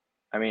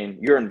 I mean,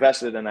 you're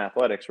invested in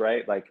athletics,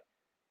 right? Like,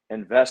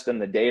 invest in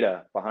the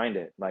data behind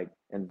it, like,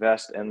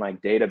 invest in, like,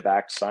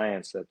 data-backed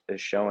science that is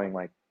showing,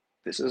 like,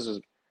 this is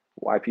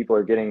why people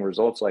are getting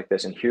results like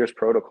this. And here's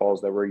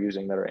protocols that we're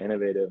using that are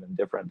innovative and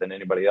different than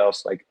anybody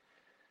else. Like,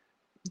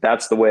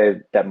 that's the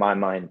way that my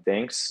mind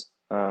thinks.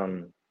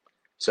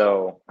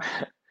 So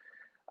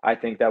I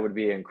think that would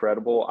be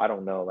incredible. I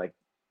don't know, like,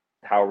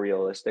 how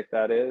realistic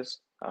that is.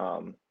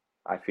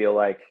 I feel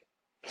like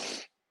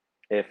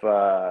if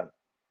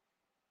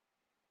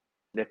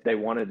they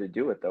wanted to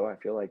do it, though, I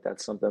feel like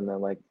that's something that,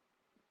 like,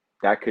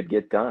 that could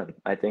get done.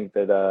 I think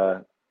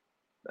that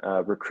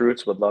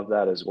recruits would love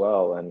that as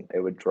well, and it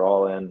would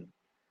draw in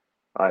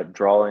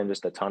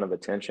just a ton of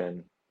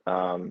attention,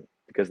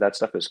 because that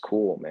stuff is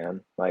cool,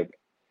 man. Like,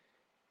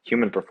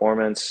 human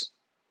performance,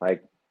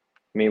 like,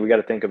 I mean, we got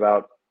to think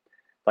about,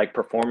 like,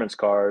 performance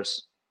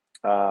cars,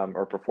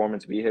 or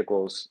performance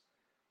vehicles.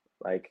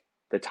 Like,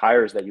 the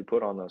tires that you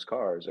put on those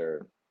cars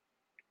are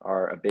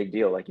a big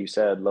deal. Like you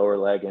said, lower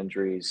leg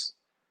injuries,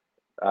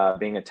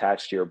 being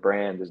attached to your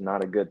brand is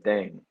not a good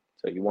thing.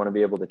 So you want to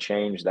be able to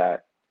change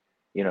that,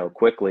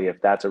 quickly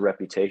if that's a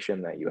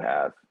reputation that you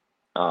have.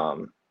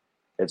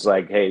 It's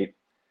like, hey,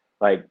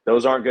 like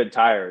those aren't good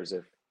tires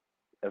if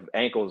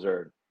ankles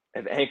are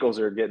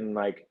getting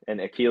like an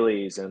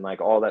Achilles and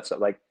like all that stuff.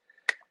 Like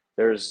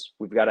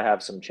we've got to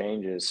have some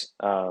changes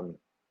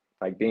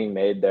like being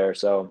made there.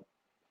 So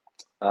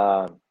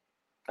I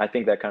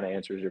think that kind of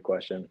answers your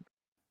question.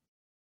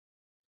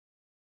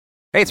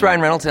 Hey, it's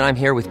Ryan Reynolds, and I'm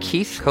here with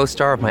Keith,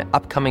 co-star of my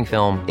upcoming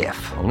film,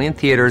 If, only in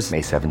theaters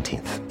May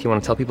 17th. Do you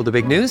want to tell people the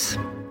big news?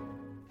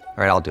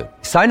 All right, I'll do it.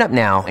 Sign up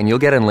now and you'll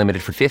get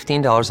unlimited for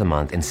 $15 a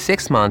month and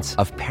 6 months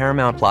of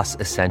Paramount Plus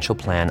Essential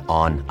Plan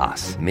on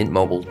us.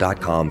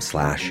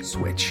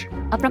 MintMobile.com/switch.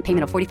 Upfront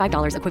payment of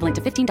 $45 equivalent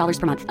to $15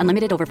 per month.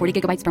 Unlimited over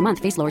 40 gigabytes per month.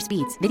 Face lower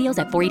speeds. Videos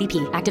at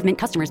 480p. Active Mint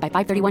customers by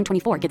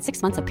 531.24 get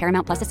 6 months of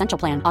Paramount Plus Essential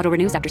Plan. Auto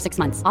renews after 6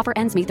 months. Offer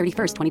ends May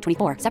 31st,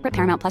 2024. Separate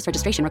Paramount Plus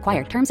registration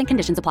required. Terms and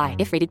conditions apply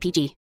if rated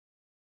PG.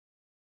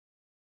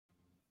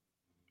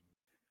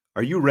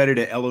 Are you ready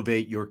to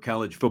elevate your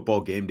college football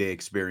game day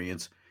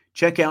experience?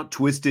 Check out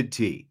Twisted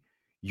Tea,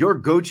 your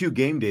go-to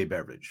game day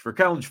beverage for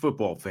college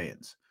football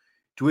fans.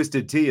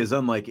 Twisted Tea is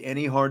unlike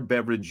any hard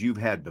beverage you've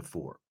had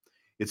before.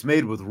 It's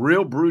made with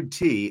real brewed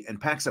tea and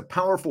packs a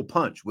powerful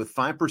punch with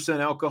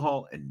 5%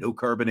 alcohol and no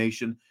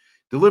carbonation,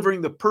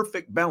 delivering the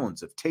perfect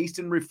balance of taste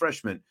and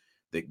refreshment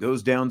that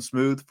goes down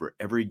smooth for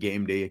every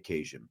game day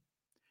occasion.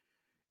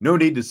 No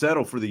need to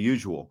settle for the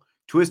usual.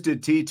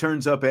 Twisted Tea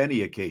turns up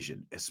any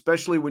occasion,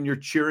 especially when you're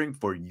cheering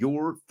for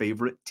your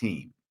favorite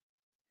team.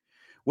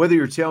 Whether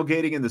you're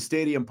tailgating in the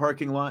stadium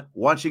parking lot,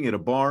 watching at a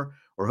bar,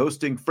 or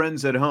hosting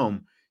friends at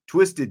home,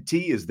 Twisted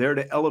Tea is there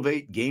to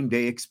elevate game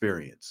day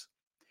experience.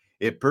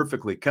 It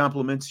perfectly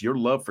complements your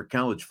love for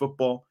college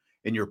football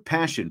and your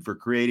passion for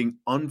creating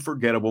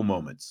unforgettable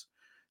moments.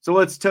 So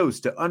let's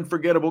toast to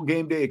unforgettable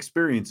game day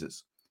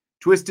experiences.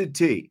 Twisted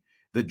Tea,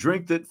 the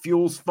drink that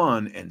fuels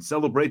fun and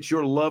celebrates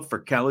your love for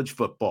college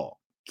football.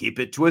 Keep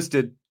it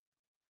twisted.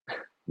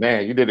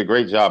 Man, you did a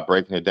great job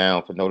breaking it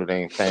down for Notre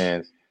Dame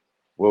fans.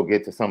 We'll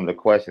get to some of the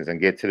questions and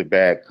get to the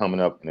bag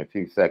coming up in a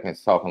few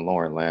seconds, talking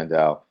Loren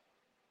Landow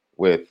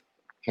with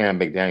Cam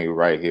McDaniel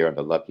right here on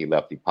the Lucky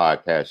Lefty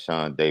podcast.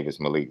 Sean Davis,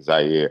 Malik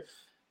Zaire.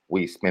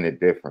 We spin it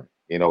different.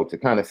 To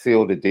kind of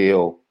seal the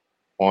deal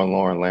on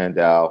Loren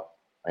Landow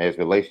and his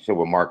relationship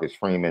with Marcus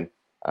Freeman.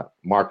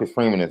 Marcus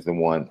Freeman is the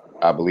one,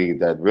 I believe,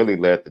 that really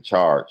led the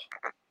charge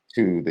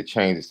to the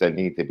changes that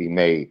need to be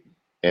made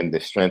in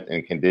the strength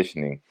and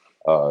conditioning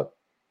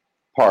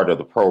part of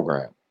the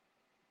program.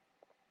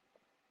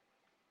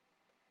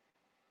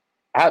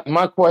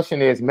 My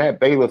question is, Matt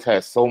Balis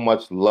has so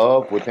much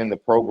love within the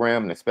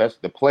program, and especially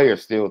the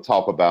players still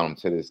talk about him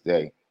to this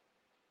day.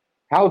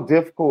 How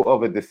difficult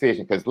of a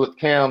decision? Because look,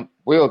 Cam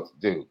will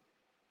do,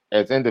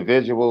 as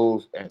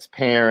individuals, as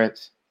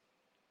parents,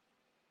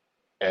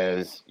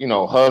 as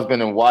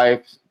husband and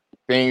wife,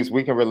 things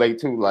we can relate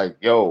to. Like,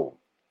 yo,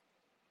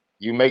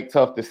 you make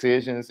tough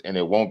decisions, and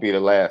it won't be the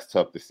last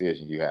tough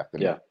decision you have to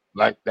make.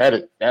 Like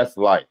that's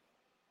life.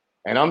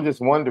 And I'm just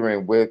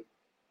wondering, with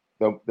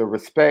the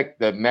respect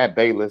that Matt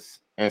Balis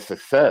and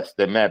success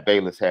that Matt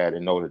Balis had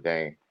in Notre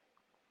Dame,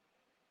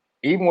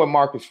 even with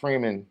Marcus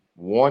Freeman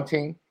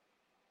wanting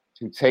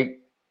to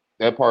take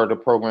that part of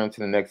the program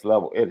to the next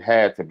level, it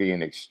had to be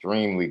an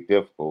extremely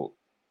difficult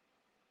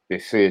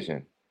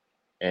decision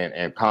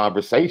and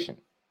conversation.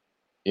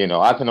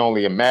 I can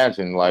only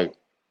imagine, like,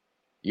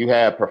 you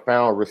have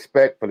profound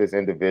respect for this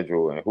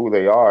individual and who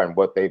they are and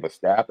what they've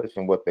established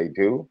and what they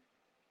do,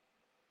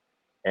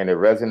 and it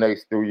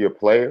resonates through your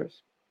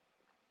players.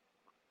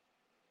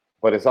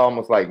 But it's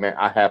almost like, man,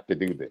 I have to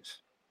do this.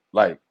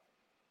 Like,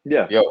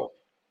 yo,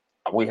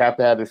 we have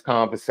to have this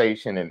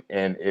conversation.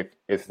 And if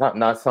it's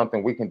not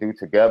something we can do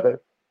together,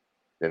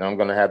 then I'm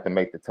going to have to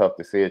make the tough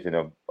decision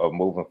of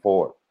moving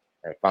forward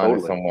and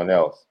finding someone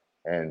else.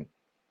 And,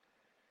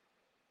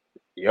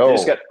 yo. You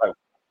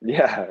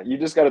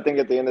just got to think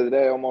at the end of the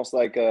day, almost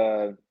like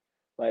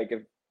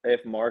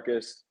if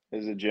Marcus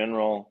is a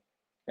general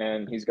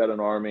and he's got an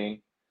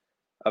army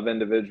of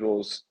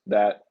individuals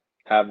that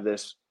have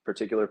this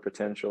particular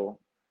potential,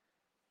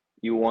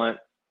 you want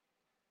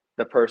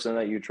the person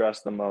that you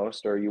trust the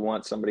most, or you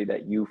want somebody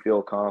that you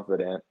feel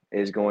confident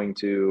is going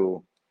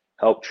to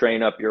help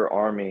train up your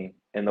army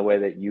in the way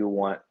that you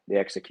want the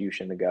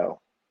execution to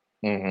go.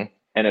 Mm-hmm.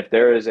 And if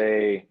there is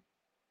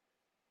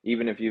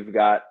even if you've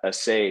got a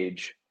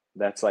sage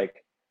that's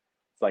like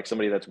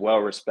somebody that's well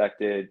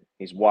respected,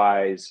 he's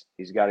wise,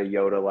 he's got a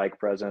Yoda-like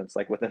presence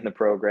like within the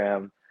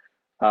program,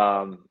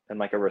 and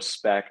like a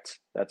respect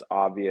that's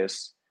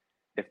obvious.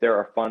 If there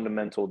are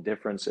fundamental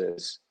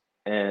differences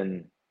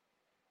in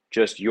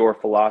just your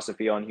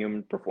philosophy on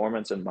human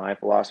performance and my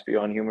philosophy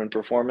on human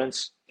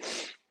performance,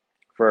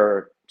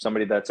 for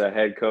somebody that's a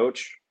head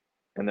coach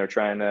and they're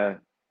trying to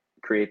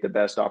create the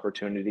best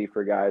opportunity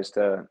for guys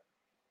to,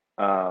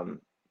 or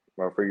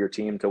for your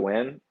team to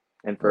win,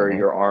 and for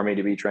your army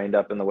to be trained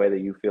up in the way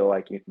that you feel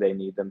like they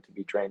need them to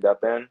be trained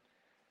up in,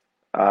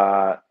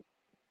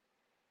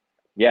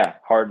 yeah,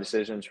 hard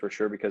decisions for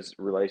sure, because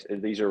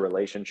these are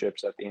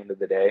relationships at the end of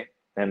the day,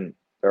 and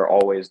they're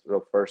always,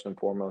 they'll first and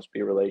foremost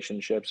be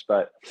relationships.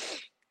 But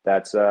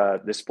that's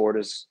this sport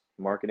is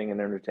marketing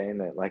and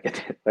entertainment. Like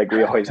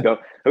we always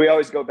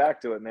go back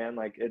to it, man.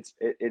 Like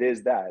it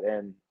is that,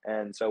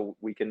 and so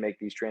we can make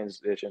these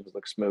transitions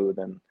look smooth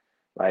and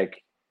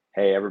like,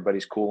 hey,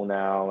 everybody's cool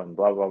now and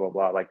blah blah blah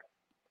blah. Like,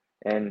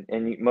 and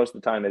most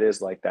of the time it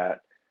is like that.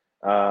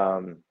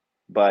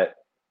 But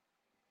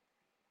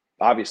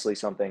obviously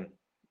something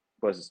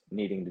was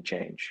needing to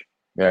change.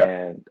 Yeah.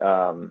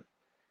 And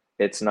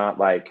it's not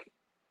like,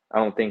 I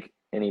don't think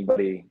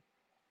anybody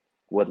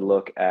would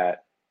look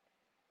at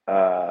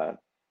our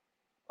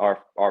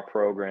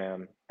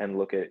program and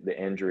look at the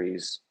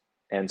injuries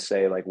and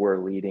say like we're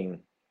leading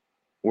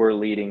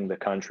the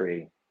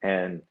country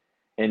and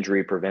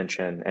injury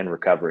prevention and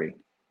recovery.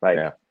 Like,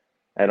 yeah.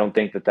 I don't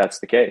think that that's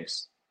the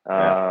case.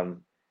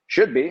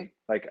 Should be,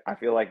 like, I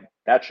feel like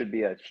that should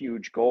be a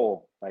huge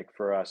goal, like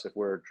for us, if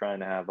we're trying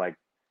to have like,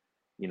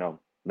 you know,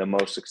 the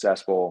most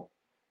successful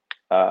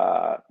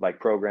like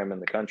program in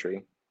the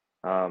country.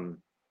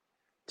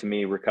 To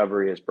me,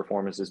 recovery is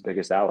performance's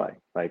biggest ally.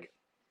 Like,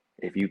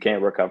 if you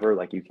can't recover,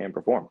 like, you can't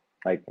perform.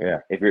 Like,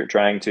 if you're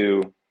trying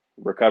to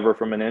recover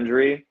from an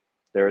injury,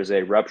 there is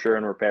a rupture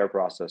and repair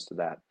process to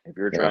that. If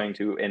you're trying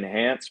to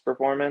enhance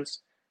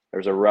performance,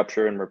 there's a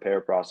rupture and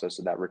repair process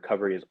to that.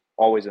 Recovery is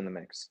always in the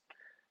mix.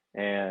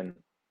 And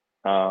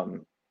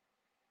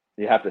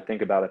you have to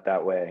think about it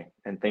that way,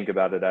 and think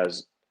about it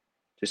as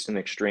just an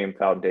extreme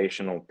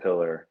foundational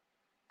pillar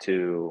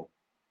to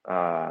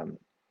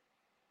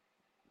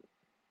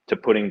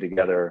putting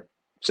together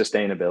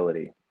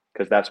sustainability,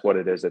 because that's what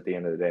it is at the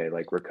end of the day.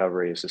 Like,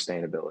 recovery is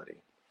sustainability.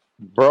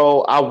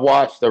 Bro, I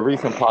watched a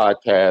recent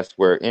podcast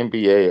where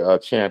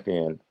NBA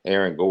champion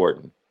Aaron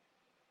Gordon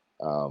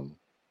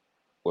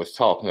was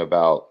talking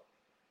about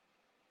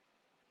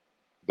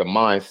the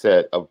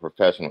mindset of a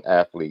professional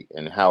athlete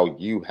and how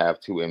you have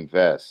to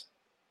invest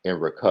in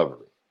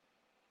recovery.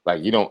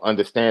 Like, you don't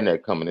understand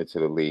that coming into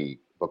the league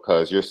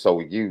because you're so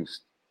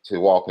used to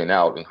walking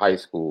out in high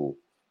school,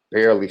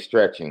 barely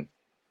stretching,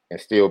 and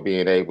still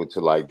being able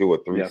to like do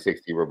a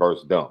 360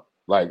 reverse dunk.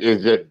 Like,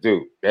 it's just,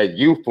 dude, that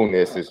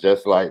youthfulness is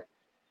just like,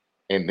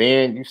 and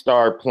then you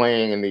start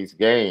playing in these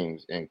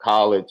games in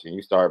college and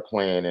you start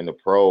playing in the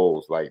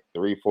pros like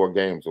 3-4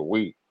 games a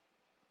week.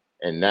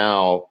 And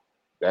now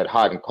that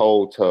hot and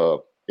cold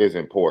tub is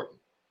important.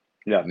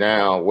 Yeah.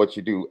 Now what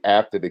you do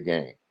after the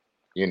game,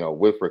 you know,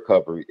 with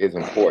recovery is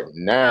important.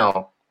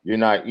 Now you're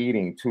not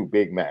eating 2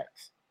 Big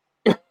Macs.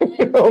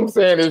 You know what I'm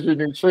saying? Is your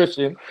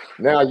nutrition.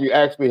 Now you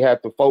actually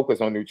have to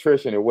focus on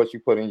nutrition and what you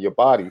put in your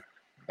body.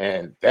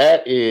 And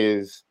that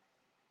is,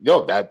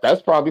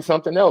 that's probably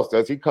something else.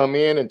 Does he come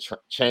in and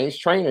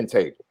change training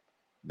table?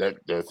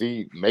 Does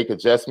he make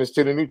adjustments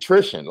to the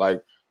nutrition?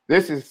 Like,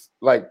 this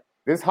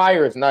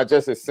hire is not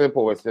just as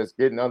simple as just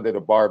getting under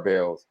the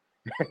barbells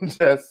and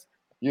just,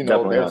 you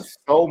know, definitely there's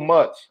so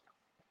much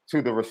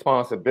to the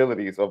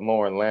responsibilities of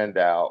Loren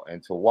Landow,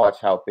 and to watch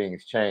how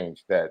things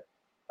change that,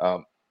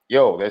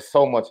 there's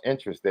so much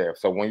interest there.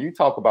 So when you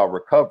talk about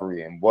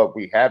recovery and what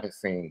we haven't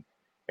seen,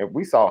 if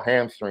we saw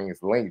hamstrings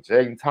link,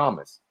 Jaden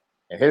Thomas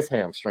and his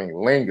hamstring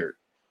lingered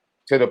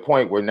to the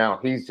point where now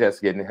he's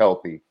just getting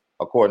healthy,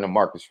 according to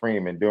Marcus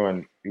Freeman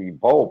during the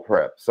bowl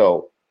prep.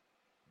 So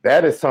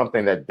that is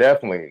something that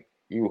definitely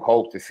you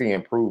hope to see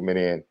improvement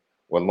in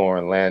with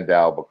Loren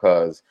Landow,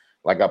 because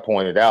like I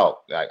pointed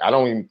out, I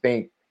don't even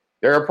think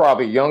there are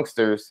probably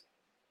youngsters.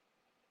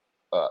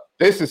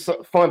 This is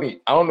so funny.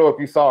 I don't know if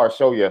you saw our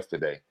show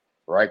yesterday,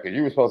 right? Because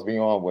you were supposed to be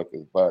on with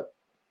us, but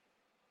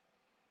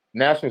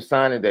National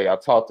Signing Day, I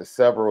talked to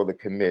several of the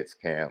commits,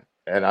 Cam,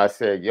 and I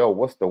said,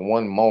 what's the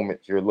one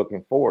moment you're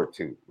looking forward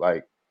to?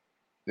 Like,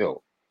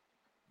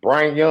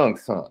 Brian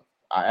Young's son.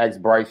 I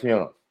asked Bryce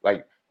Young,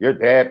 like, your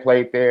dad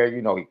played there,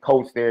 you know, he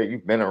coached there,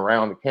 you've been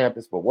around the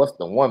campus, but what's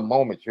the one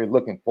moment you're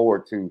looking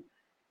forward to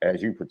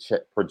as you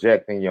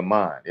project in your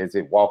mind? Is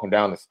it walking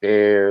down the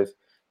stairs,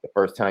 the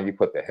first time you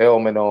put the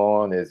helmet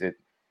on? Is it,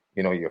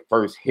 you know, your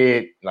first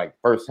hit, like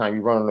first time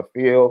you run on the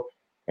field?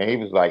 And he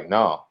was like,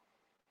 no,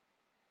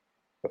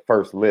 the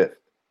first lift.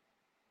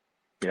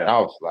 Yeah. And I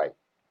was like,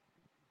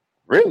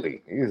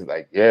 really? He was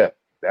like, yeah,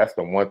 that's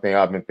the one thing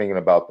I've been thinking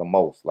about the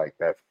most, like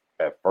that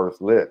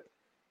first lift.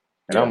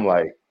 And I'm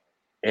like,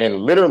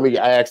 and literally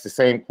I asked the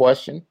same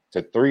question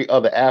to 3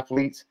 other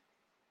athletes,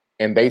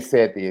 and they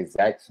said the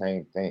exact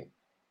same thing.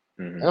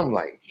 Mm-hmm. And I'm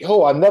like,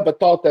 I never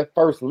thought that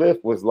first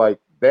lift was like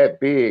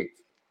that big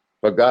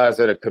for guys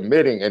that are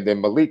committing. And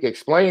then Malik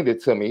explained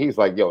it to me. He's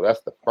like,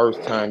 that's the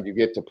first time you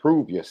get to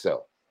prove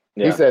yourself.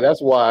 Yeah. He said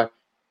that's why.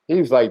 He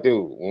was like,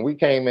 dude, when we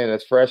came in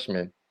as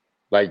freshmen,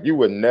 like, you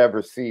would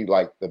never see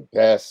like the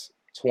best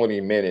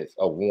 20 minutes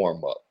of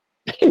warm up.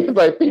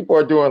 Like, people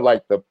are doing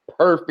like the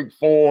perfect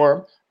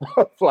form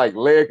of like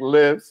leg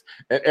lifts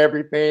and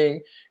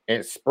everything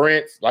and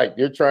sprints. Like,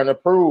 you're trying to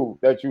prove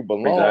that you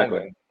belong.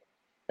 Exactly.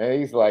 And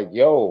he's like,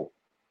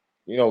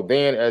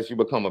 then as you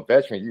become a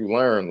veteran, you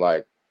learn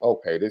like,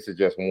 okay, this is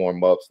just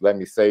warm ups. Let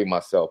me save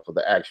myself for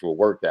the actual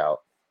workout.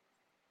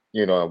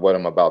 and what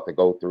I'm about to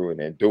go through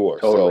and endure.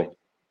 Totally.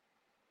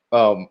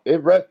 So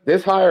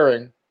this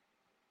hiring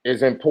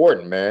is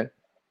important, man.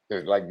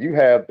 Like, you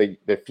have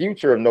the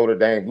future of Notre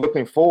Dame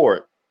looking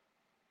forward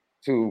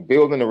to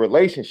building a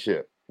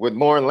relationship with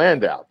Loren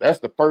Landow. That's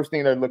the first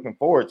thing they're looking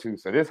forward to.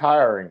 So this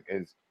hiring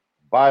is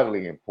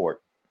vitally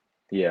important.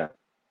 Yeah.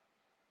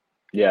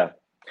 Yeah.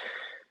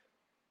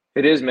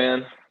 It is,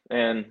 man.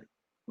 And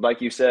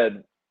like you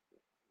said,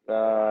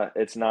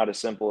 it's not as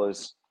simple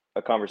as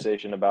a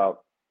conversation about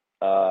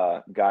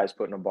guys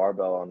putting a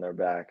barbell on their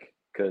back.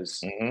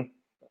 Because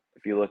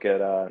if you look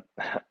at,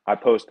 I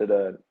posted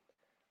a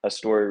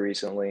story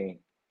recently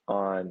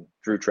on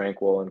Drew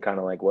Tranquil and kind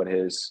of like what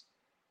his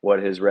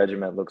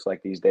regiment looks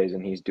like these days,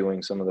 and he's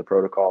doing some of the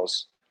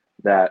protocols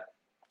that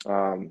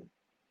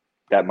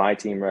that my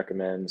team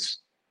recommends.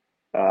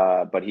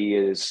 But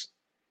he's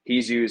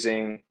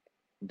using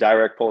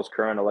direct pulse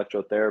current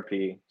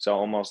electrotherapy, so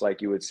almost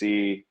like you would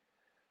see.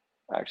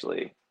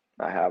 Actually,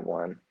 I have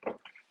one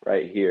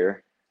right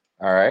here.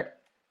 All right.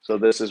 So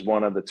this is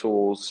one of the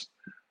tools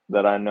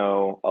that I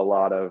know a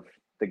lot of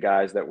the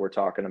guys that we're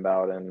talking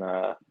about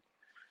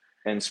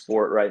in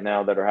sport right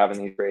now that are having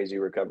these crazy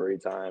recovery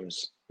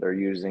times. They're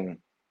using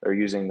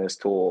this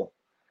tool,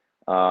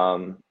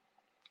 and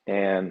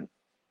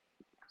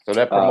so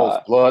that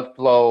promotes blood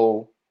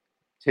flow,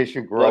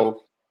 tissue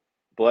growth,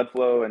 blood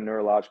flow, and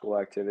neurological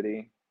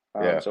activity.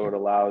 So it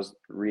allows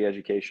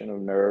re-education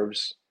of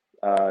nerves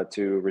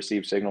to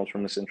receive signals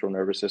from the central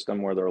nervous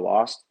system where they're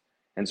lost.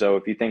 And so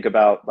if you think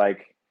about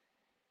like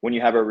when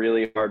you have a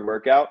really hard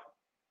workout,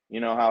 you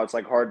know how it's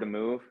like hard to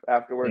move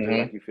afterwards, and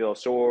like you feel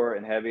sore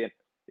and heavy.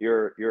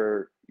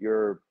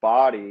 Your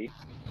body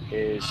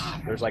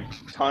there's like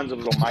tons of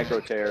little micro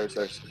tears.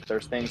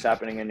 There's things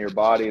happening in your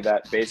body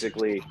that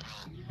basically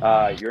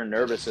your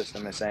nervous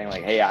system is saying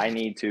like, hey, I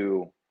need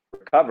to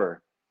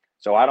recover.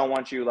 So I don't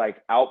want you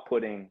like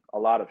outputting a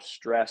lot of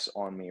stress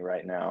on me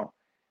right now.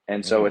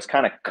 And so it's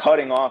kind of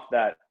cutting off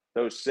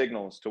those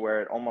signals to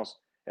where it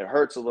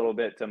hurts a little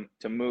bit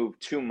to move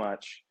too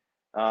much.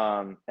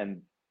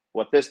 And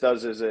what this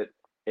does is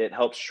it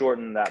helps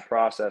shorten that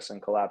process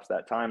and collapse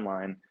that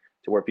timeline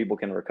to where people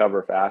can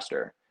recover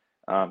faster,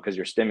 because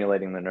you're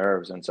stimulating the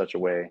nerves in such a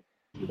way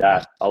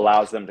that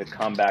allows them to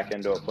come back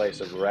into a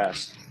place of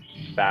rest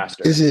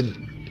faster. Is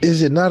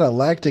it not a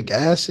lactic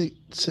acid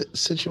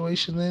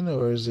situation then,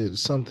 or is it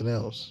something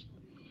else?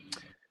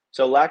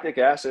 So lactic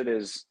acid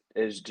is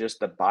just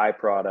the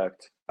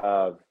byproduct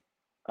of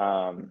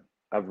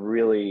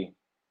really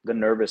the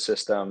nervous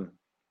system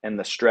and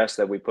the stress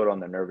that we put on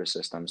the nervous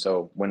system.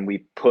 So when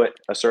we put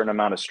a certain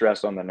amount of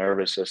stress on the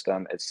nervous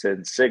system, it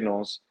sends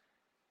signals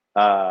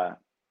for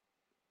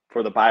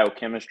the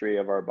biochemistry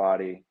of our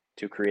body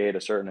to create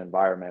a certain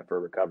environment for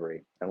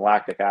recovery. And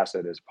lactic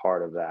acid is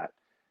part of that.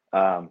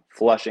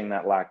 Flushing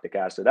that lactic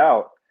acid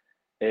out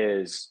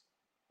is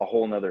a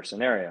whole nother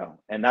scenario.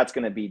 And that's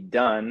going to be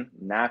done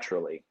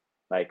naturally.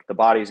 Like the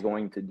body's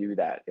going to do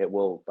that. It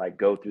will like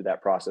go through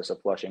that process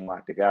of flushing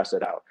lactic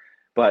acid out.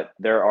 But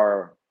there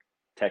are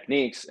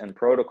techniques and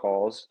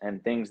protocols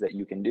and things that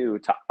you can do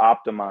to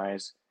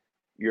optimize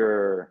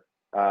your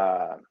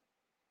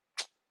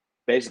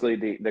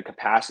basically the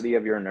capacity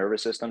of your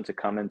nervous system to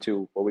come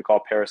into what we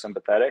call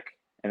parasympathetic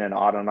in an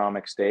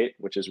autonomic state,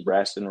 which is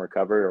rest and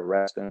recover or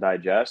rest and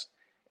digest.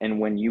 And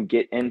when you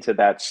get into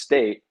that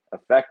state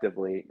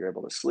effectively, you're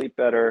able to sleep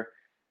better,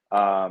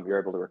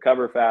 you're able to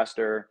recover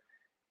faster,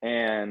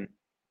 and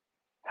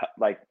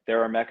like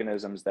there are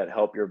mechanisms that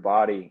help your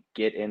body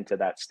get into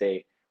that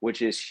state,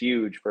 which is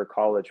huge for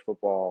college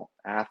football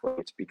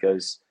athletes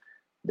because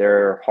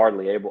they're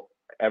hardly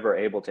ever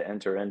able to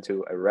enter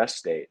into a rest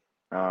state,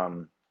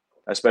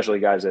 especially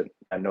guys at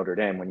Notre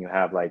Dame. When you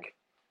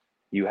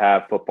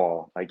have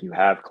football, like you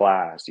have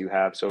class, you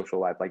have social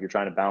life, like you're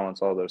trying to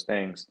balance all those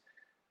things.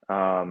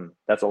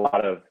 That's a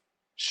lot of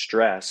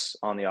stress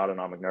on the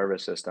autonomic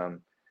nervous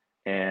system.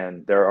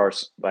 And there are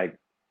like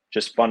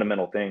just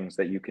fundamental things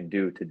that you can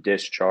do to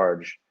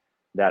discharge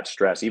that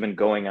stress. Even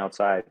going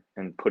outside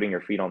and putting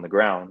your feet on the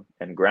ground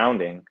and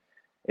grounding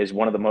is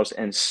one of the most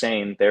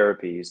insane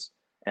therapies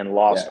and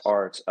lost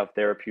arts of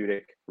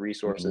therapeutic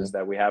resources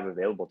that we have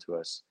available to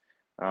us.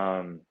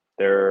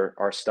 There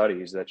are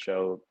studies that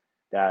show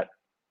that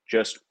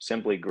just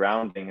simply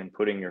grounding and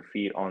putting your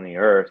feet on the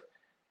earth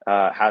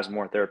has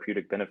more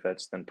therapeutic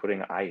benefits than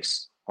putting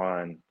ice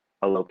on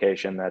a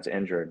location that's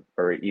injured,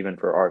 or even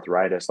for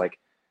arthritis. Like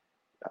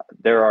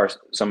there are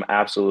some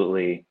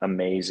absolutely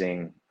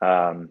amazing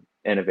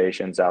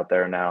innovations out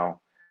there now,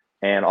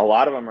 and a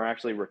lot of them are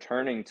actually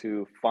returning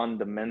to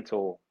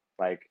fundamental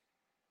like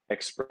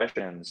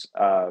expressions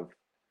of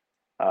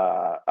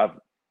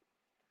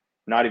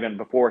not even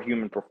before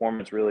human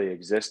performance really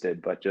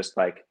existed, but just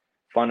like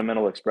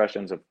fundamental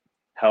expressions of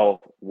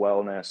health,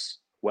 wellness,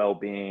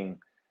 well-being.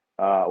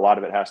 A lot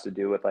of it has to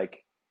do with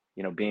like,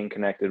 you know, being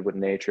connected with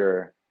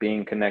nature,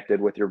 being connected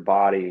with your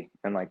body,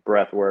 and like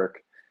breath work.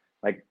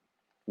 Like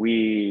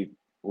we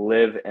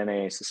live in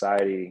a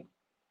society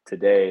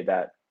today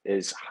that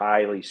is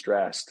highly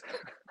stressed,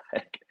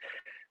 like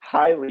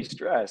highly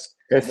stressed,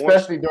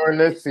 especially during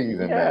this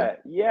season, man.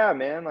 Yeah,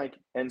 man. Like,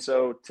 and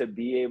so to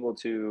be able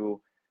to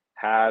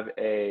have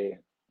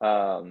an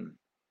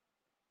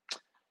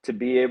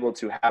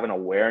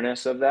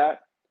awareness of that,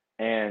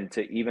 and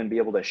to even be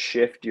able to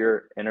shift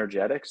your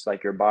energetics,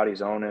 like your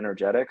body's own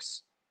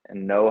energetics,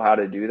 and know how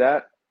to do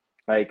that,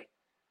 like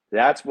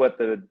that's what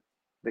the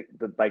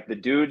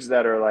dudes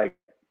that are like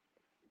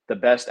the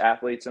best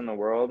athletes in the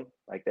world,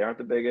 like they aren't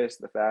the biggest,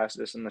 the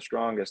fastest, and the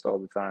strongest all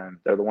the time.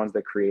 They're the ones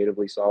that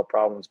creatively solve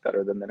problems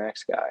better than the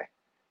next guy.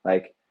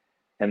 Like,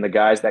 and the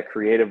guys that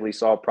creatively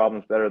solve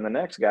problems better than the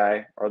next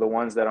guy are the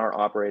ones that aren't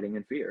operating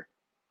in fear,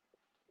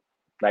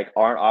 like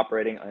aren't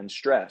operating in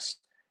stress.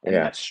 And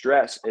that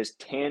stress is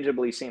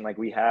tangibly seen. Like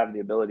we have the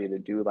ability to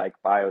do like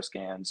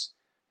bioscans,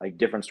 like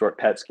different sort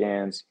PET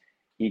scans,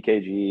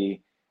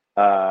 EKG,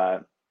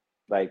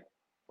 like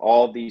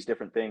all these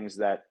different things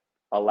that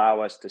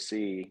allow us to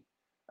see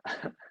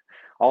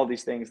all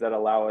these things that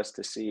allow us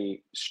to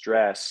see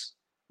stress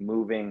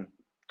moving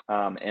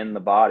in the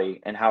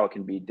body and how it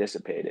can be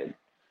dissipated.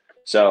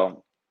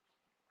 So,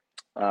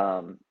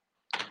 so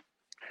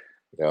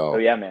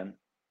yeah, man.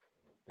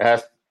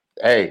 That's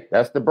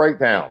the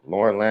breakdown.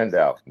 Loren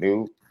Landow,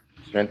 new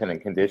strength and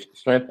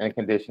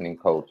conditioning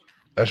coach.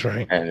 That's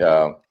right.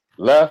 And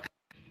Left,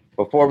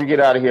 before we get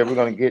out of here, we're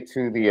going to get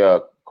to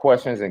the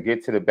questions and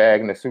get to the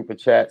bag and the super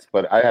chats,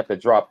 but I have to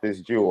drop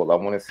this jewel. I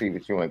want to see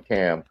what you and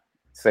Cam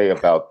say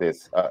about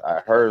this.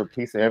 I heard a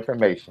piece of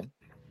information,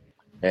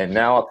 and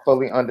now I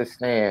fully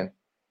understand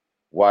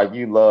why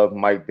you love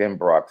Mike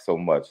Denbrock so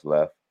much,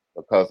 Left,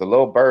 because a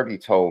little birdie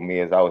told me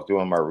as I was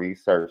doing my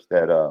research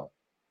that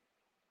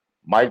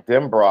Mike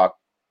Denbrock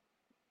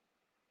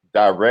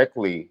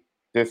directly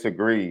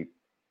disagreed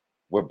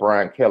with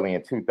Brian Kelly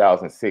in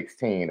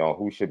 2016 on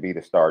who should be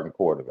the starting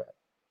quarterback.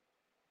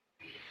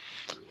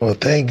 Well,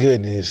 thank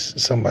goodness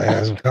somebody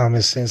has some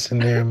common sense in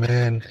there,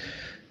 man.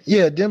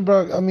 Yeah,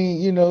 Denbrock, I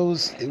mean, you know,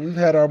 we've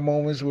had our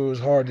moments where it was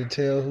hard to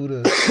tell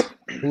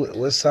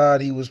what side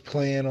he was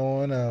playing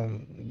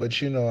on.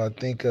 But, you know, I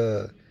think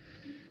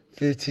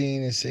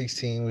 15 and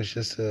 16 was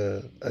just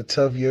a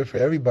tough year for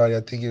everybody.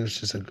 I think it was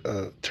just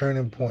a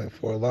turning point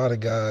for a lot of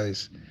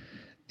guys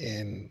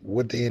and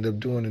what they end up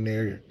doing in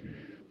their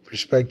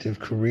respective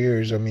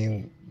careers. I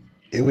mean,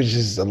 it was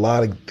just a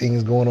lot of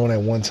things going on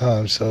at one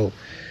time. So,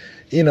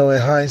 you know,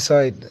 in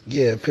hindsight,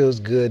 yeah, it feels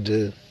good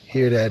to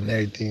hear that and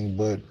everything.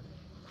 But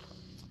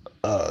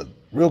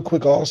real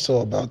quick also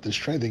about the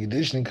strength and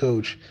conditioning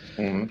coach,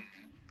 and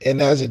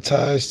as it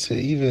ties to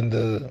even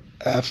the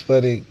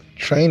athletic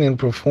training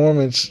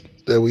performance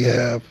that we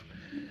have,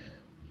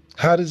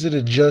 how does it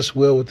adjust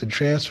well with the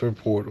transfer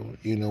portal?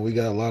 You know, we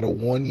got a lot of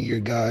one-year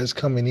guys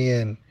coming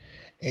in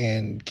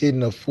and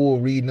getting a full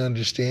read and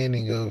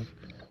understanding of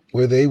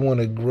where they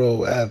want to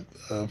grow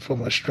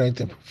from a strength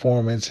and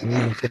performance, and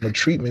even from a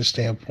treatment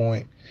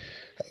standpoint.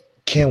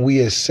 Can we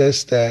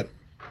assess that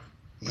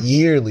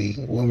yearly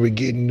when we're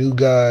getting new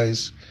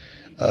guys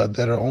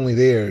that are only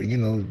there, you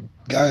know,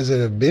 guys that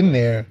have been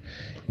there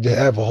to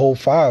have a whole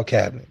file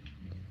cabinet,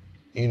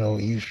 you know,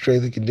 use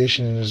strength and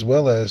conditioning as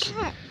well as,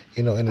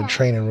 you know, in the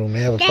training room.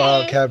 They have a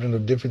file cabinet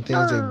of different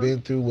things they've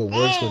been through, what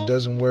works, what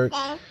doesn't work.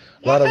 A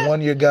lot of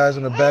one-year guys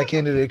on the back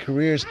end of their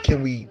careers,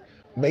 can we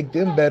make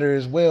them better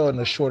as well in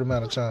a short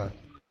amount of time?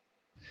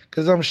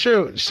 Because I'm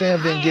sure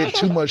Sam didn't get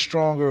too much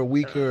stronger or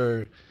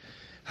weaker.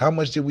 How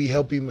much did we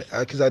help him?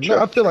 Because I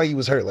feel like he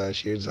was hurt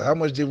last year. So how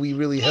much did we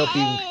really help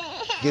him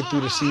get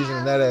through the season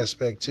in that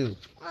aspect too?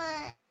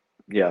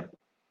 Yeah.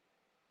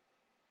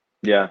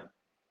 Yeah.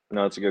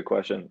 No, it's a good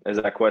question. Is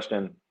that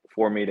question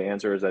for me to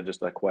answer? Or is that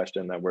just a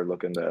question that we're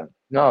looking to?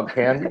 No,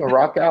 Cam, you can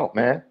rock out,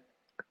 man.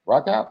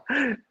 Rock out.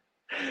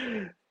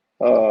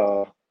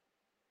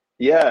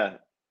 Yeah.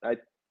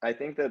 I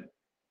think that,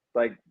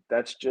 like,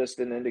 that's just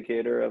an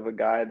indicator of a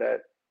guy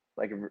that,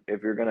 like,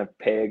 if you're going to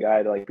pay a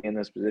guy to, like, be in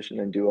this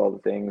position and do all the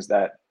things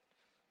that,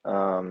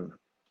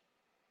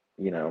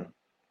 you know,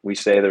 we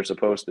say they're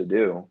supposed to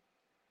do,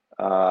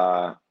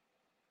 I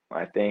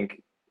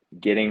think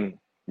getting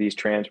these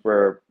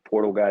transfer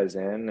portal guys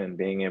in and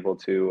being able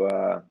to,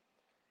 I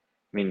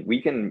mean,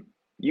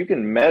 you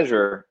can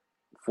measure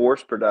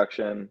force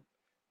production,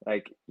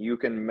 like you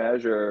can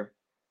measure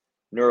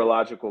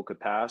neurological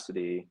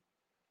capacity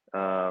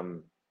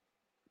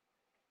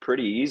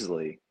pretty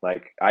easily.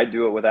 Like I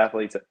do it with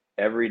athletes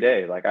every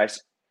day. Like I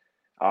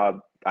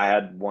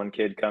had one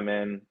kid come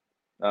in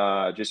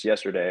just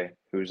yesterday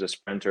who's a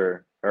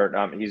sprinter, or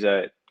he's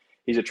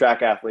a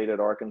track athlete at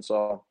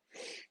Arkansas,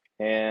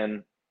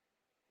 and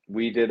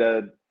we did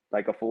a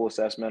full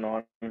assessment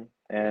on him,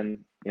 and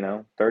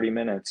 30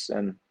 minutes,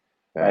 and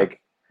like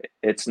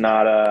it's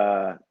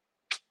not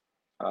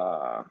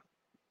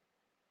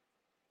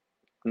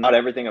not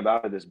everything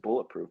about it is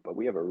bulletproof, but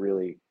we have a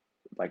really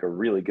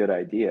good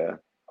idea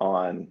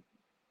on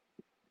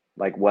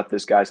like what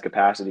this guy's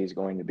capacity is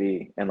going to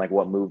be and like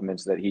what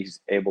movements that he's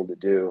able to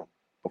do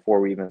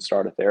before we even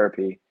start a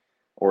therapy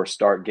or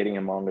start getting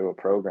him onto a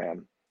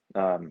program.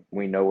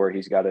 We know where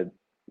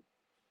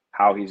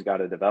how he's got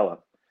to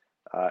develop.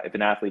 If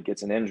an athlete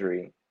gets an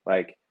injury,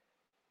 like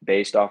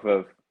based off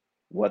of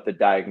what the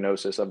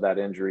diagnosis of that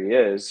injury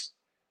is,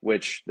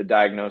 which the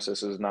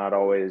diagnosis is not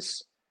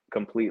always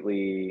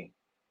completely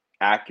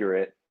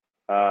accurate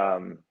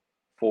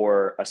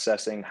for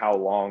assessing how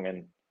long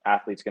an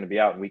athlete's going to be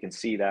out. And we can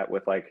see that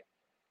with like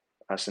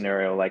a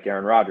scenario like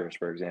Aaron Rodgers,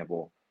 for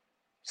example.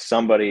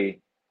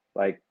 Somebody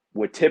like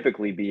would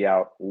typically be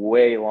out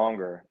way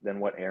longer than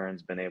what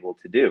Aaron's been able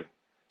to do.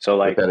 So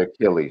like with that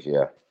Achilles,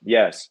 yeah.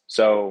 Yes.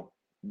 So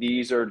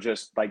these are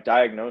just like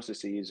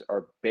diagnoses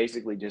are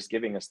basically just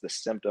giving us the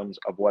symptoms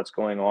of what's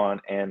going on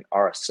and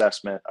our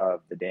assessment of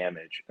the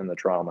damage and the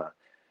trauma.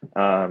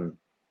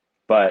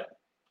 But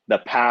the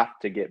path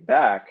to get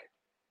back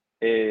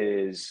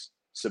is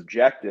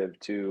subjective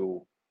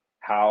to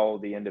how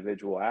the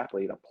individual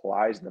athlete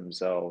applies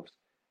themselves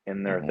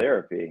in their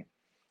therapy.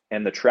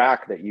 And the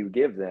track that you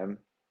give them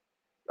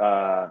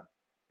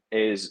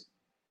is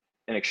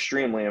an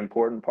extremely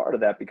important part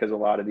of that, because a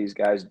lot of these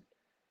guys,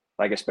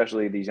 like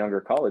especially these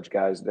younger college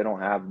guys, they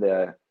don't have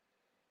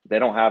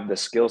the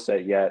skill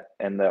set yet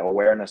and the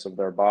awareness of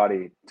their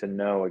body to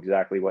know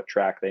exactly what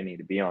track they need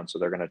to be on. So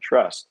they're going to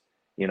trust,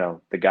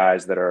 the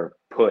guys that are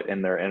put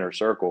in their inner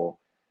circle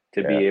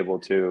to be able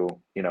to,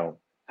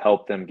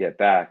 help them get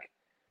back.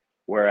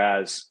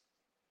 Whereas,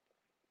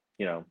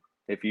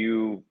 if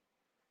you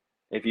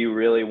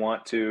really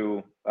want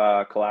to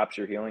collapse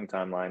your healing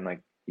timeline,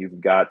 like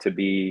you've got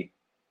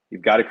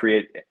to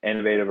create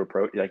innovative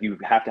approach. Like you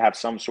have to have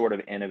some sort of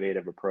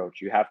innovative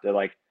approach. You have to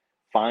like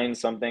find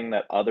something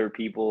that other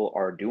people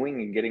are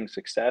doing and getting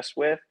success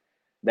with,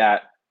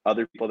 that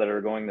other people that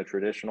are going the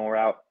traditional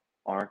route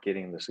aren't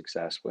getting the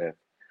success with.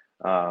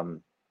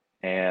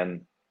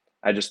 And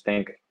I just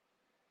think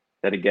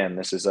that, again,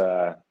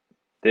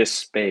 this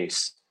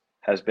space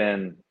has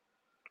been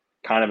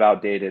kind of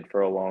outdated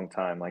for a long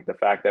time. Like the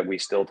fact that we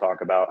still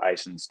talk about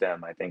ice and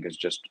stem, I think is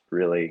just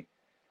really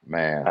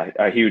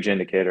a huge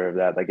indicator of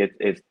that. Like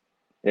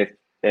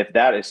if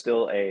that is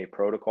still a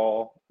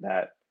protocol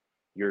that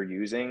you're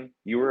using,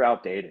 you were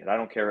outdated. I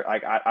don't care.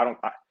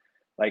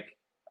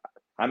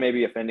 I may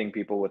be offending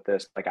people with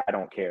this. Like, I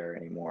don't care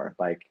anymore.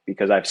 Like,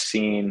 because I've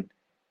seen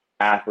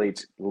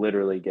athletes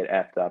literally get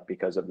effed up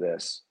because of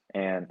this.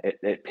 And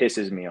it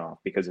pisses me off,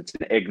 because it's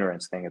an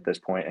ignorance thing at this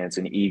point, and it's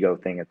an ego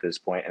thing at this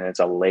point, and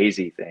it's a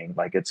lazy thing.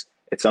 Like it's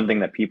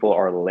something that people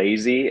are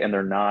lazy and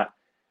they're not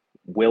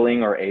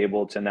willing or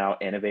able to now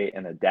innovate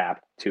and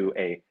adapt to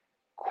a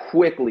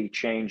quickly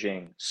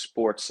changing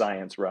sports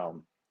science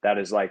realm that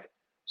is like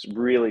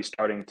really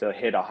starting to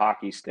hit a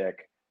hockey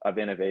stick of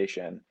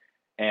innovation.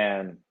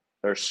 And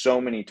there's so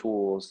many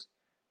tools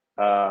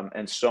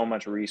and so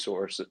many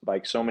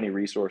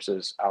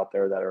resources out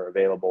there that are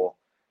available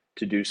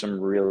to do some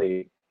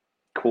really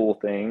cool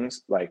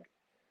things. Like,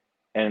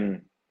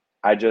 and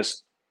I don't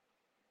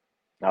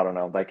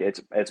know, like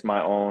it's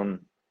my own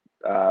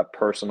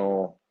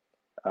personal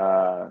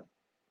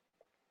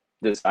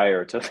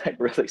desire to like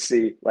really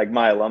see like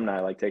my alumni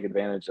like take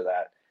advantage of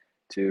that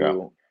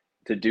to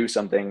do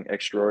something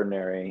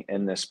extraordinary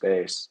in this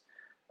space.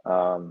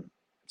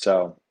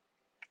 So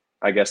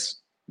I guess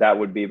that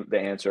would be the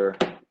answer.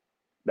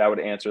 That would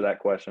answer that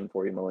question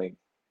for you, Malik.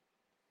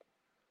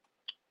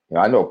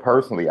 I know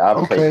personally,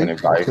 I've taken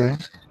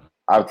advice.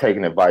 I've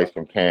taken advice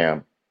from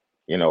Cam,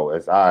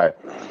 as I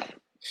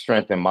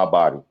strengthen my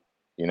body,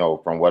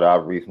 from what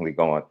I've recently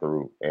gone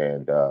through.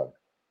 And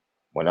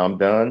when I'm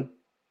done,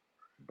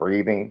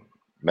 breathing,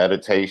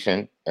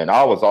 meditation, and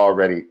I was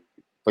already,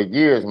 for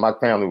years, my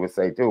family would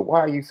say, dude, why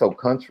are you so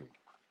country?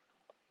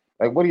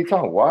 Like, what are you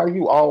talking? Why do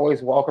you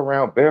always walk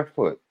around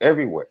barefoot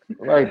everywhere?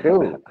 Like,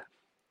 dude,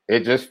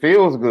 it just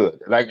feels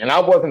good. Like, and I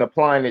wasn't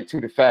applying it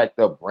to the fact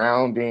of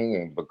grounding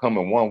and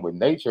becoming one with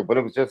nature, but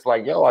it was just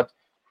like, yo,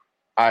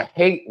 I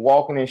hate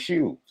walking in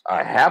shoes.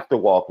 I have to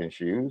walk in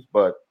shoes,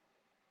 but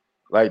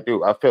like,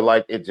 dude, I feel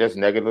like it just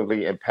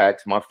negatively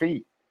impacts my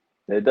feet.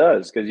 It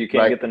does, because you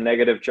can't get the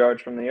negative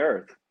charge from the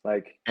earth.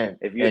 Like,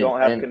 if you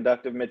don't have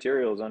conductive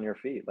materials on your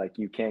feet, like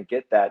you can't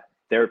get that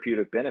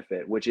therapeutic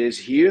benefit, which is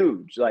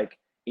huge, like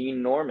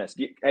enormous.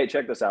 Hey,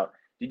 check this out.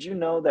 Did you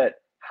know that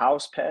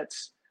house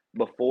pets,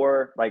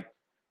 before, like,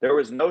 there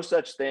was no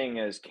such thing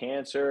as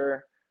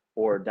cancer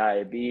or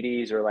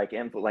diabetes or like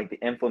the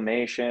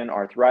inflammation,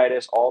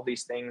 arthritis, all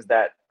these things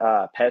that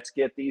pets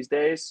get these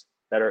days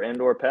that are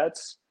indoor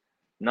pets?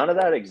 None of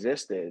that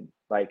existed.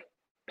 Like,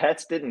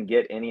 pets didn't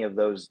get any of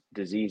those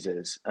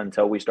diseases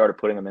until we started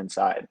putting them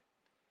inside.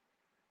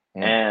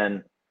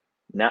 And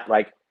now,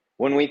 like,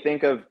 when we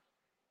think of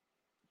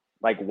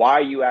like why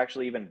you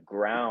actually even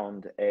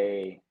ground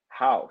a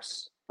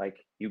house, like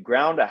you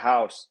ground a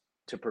house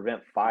to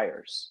prevent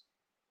fires.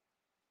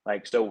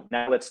 Like, so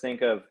now let's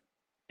think of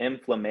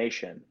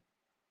inflammation.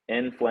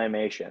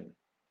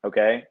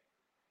 Okay.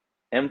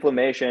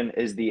 Inflammation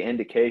is the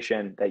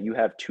indication that you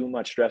have too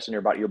much stress in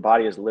your body. Your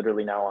body is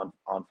literally now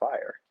on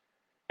fire.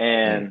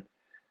 And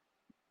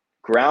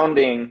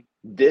grounding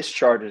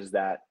discharges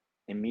that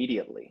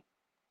immediately.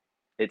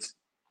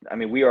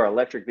 We are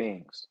electric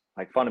beings,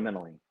 like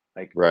fundamentally,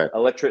 like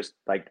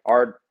like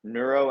our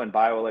neuro and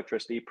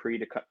bioelectricity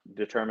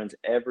predetermines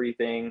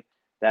everything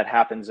that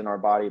happens in our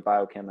body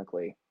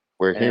biochemically.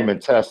 We're human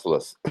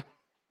Teslas.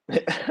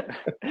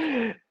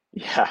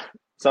 Yeah,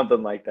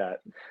 something like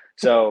that.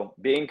 So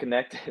being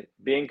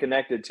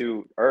connected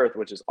to Earth,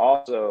 which is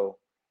also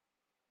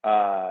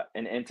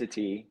an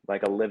entity,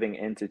 like a living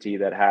entity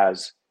that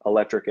has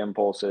electric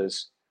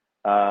impulses,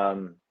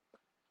 like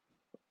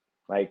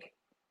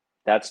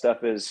that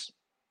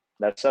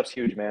stuff's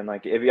huge, man.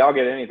 Like if y'all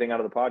get anything out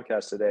of the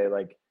podcast today,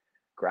 like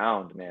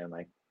ground, man,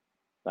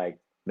 like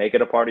make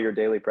it a part of your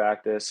daily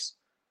practice.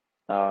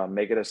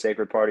 Make it a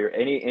sacred part of your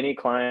any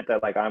client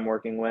that like I'm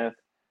working with.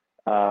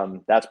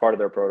 That's part of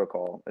their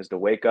protocol is to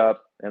wake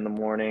up in the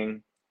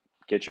morning,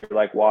 get your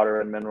like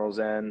water and minerals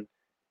in,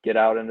 get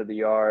out into the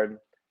yard,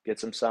 get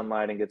some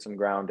sunlight and get some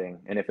grounding.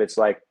 And if it's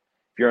like,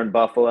 if you're in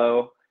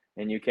Buffalo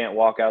and you can't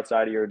walk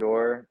outside of your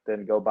door,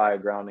 then go buy a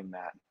grounding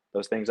mat.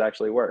 Those things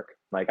actually work.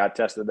 Like I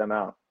tested them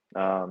out.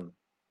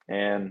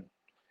 And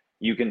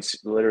you can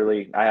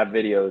literally, I have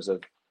videos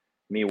of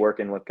me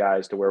working with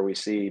guys to where we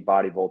see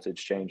body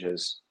voltage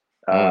changes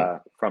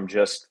from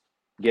just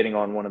getting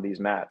on one of these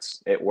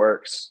mats. It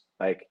works.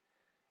 Like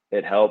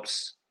it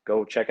helps.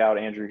 Go check out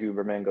Andrew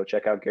Huberman, go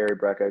check out Gary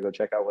Brecka, go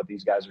check out what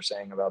these guys are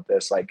saying about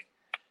this. Like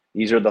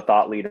these are the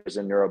thought leaders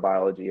in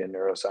neurobiology and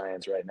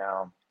neuroscience right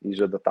now.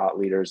 These are the thought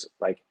leaders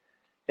like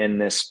in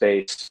this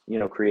space, you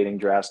know, creating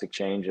drastic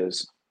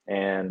changes.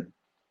 And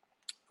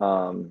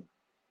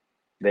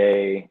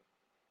they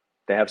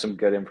have some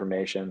good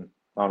information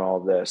on all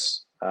of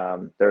this.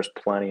 There's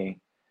plenty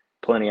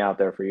out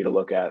there for you to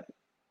look at.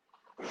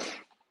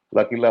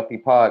 Lucky Lefty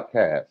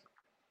podcast.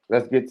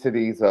 Let's get to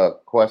these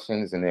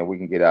questions and then we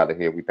can get out of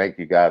here. We thank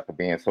you guys for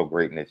being so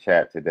great in the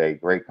chat today.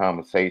 Great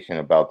conversation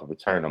about the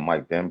return of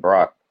Mike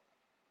Denbrock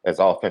as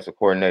offensive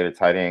coordinator,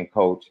 tight end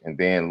coach, and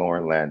then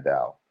Loren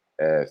Landow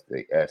as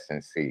the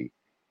S&C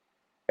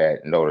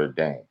at Notre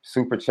Dame.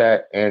 Super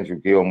chat, Andrew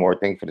Gilmore.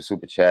 Thank you for the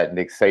super chat.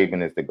 Nick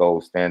Saban is the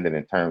gold standard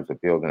in terms of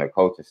building a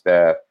coaching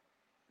staff.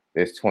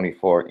 This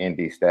 24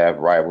 ND staff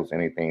rivals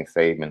anything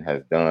Saban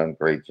has done.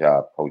 Great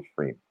job, Coach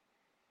Freeman.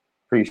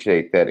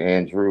 Appreciate that,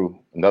 Andrew.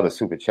 Another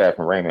super chat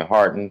from Raymond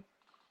Harton.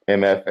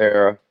 MF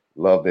era,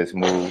 love this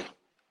move.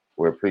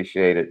 We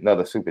appreciate it.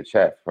 Another super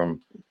chat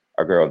from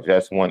our girl,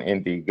 Just One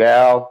ND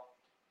Gal.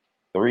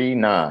 3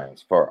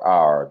 9s for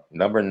our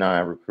number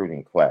 9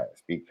 recruiting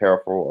class. Be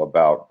careful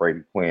about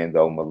Brady Quinn,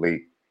 though,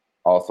 Malik.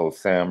 Also,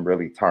 Sam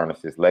really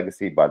tarnished his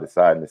legacy by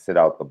deciding to sit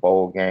out the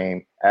bowl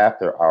game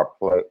after our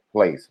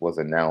place was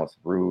announced.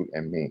 Rude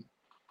and mean.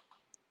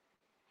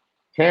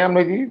 Cam,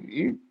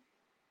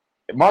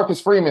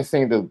 Marcus Freeman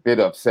seemed a bit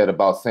upset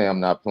about Sam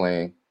not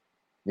playing,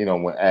 you know,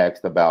 when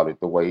asked about it,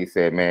 the way he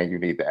said, man, you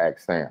need to ask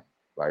Sam.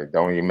 Like,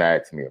 don't even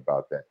ask me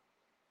about that.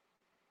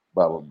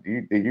 But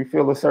do you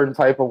feel a certain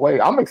type of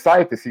way? I'm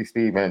excited to see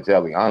Steve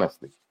Angeli,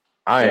 honestly.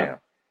 I am.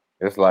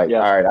 It's like, all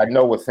right, I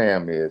know what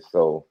Sam is,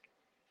 so.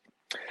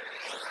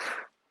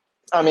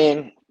 I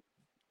mean,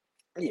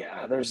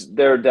 yeah,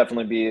 there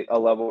definitely be a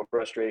level of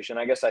frustration.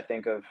 I guess I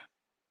think of,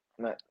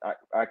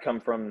 I come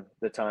from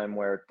the time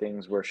where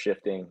things were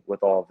shifting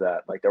with all of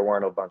that. Like there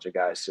weren't a bunch of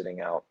guys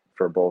sitting out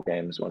for bowl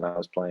games when I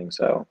was playing.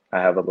 So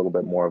I have a little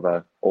bit more of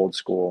a old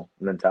school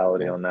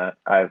mentality on that.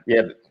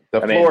 The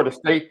Florida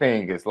State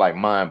thing is like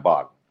mind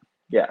boggling.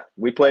 Yeah.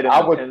 We played in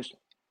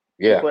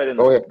we played in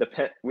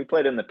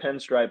the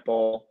Pinstripe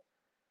Bowl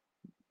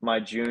my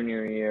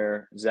junior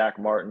year, Zach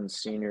Martin's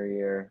senior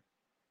year.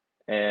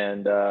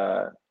 And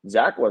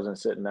Zach wasn't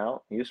sitting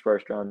out. He was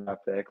first round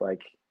draft pick,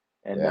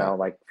 now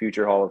like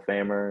future Hall of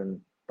Famer, and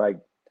like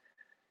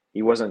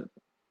he wasn't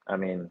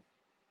bailing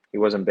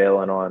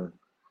on,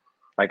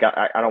 like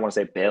I don't want to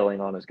say bailing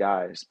on his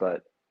guys,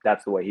 but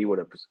that's the way he would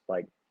have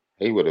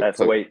that's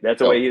the way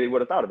he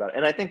would have thought about it.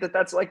 And I think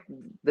that's like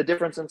the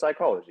difference in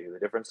psychology. The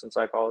difference in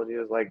psychology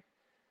is like,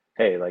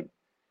 hey, like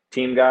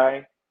team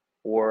guy,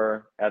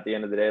 or at the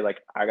end of the day,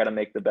 like I got to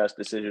make the best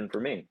decision for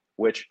me,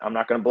 which I'm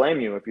not going to blame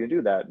you if you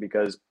do that,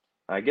 because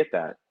I get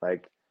that.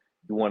 Like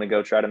you want to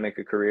go try to make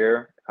a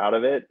career out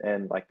of it.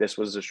 And like, this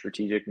was a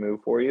strategic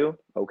move for you.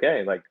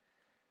 Okay. Like,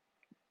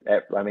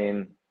 I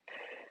mean,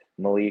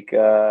 Malik,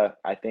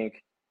 I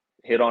think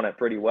hit on it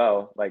pretty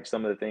well. Like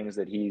some of the things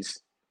that he's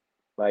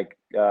like,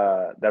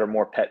 that are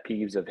more pet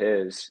peeves of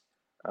his.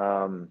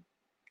 I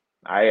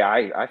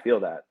feel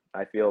that.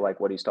 I feel like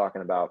what he's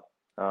talking about.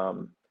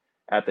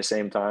 At the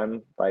same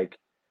time, like,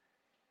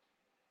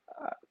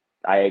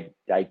 I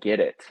get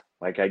it.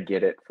 Like I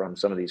get it from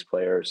some of these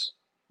players'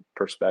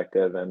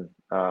 perspective, and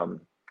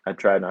I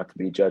try not to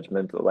be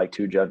judgmental, like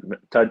too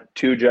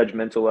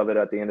judgmental of it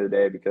at the end of the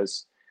day,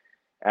 because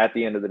at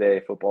the end of the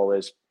day, football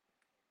is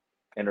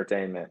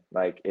entertainment.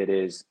 Like it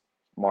is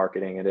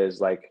marketing. It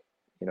is like,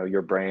 you know,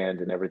 your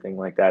brand and everything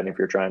like that. And if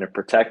you're trying to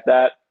protect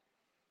that,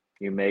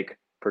 you make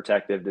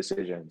protective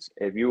decisions.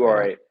 If you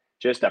are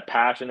just a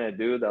passionate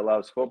dude that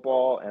loves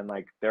football, and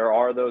like there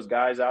are those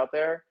guys out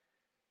there,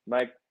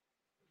 like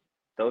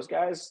those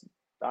guys,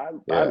 I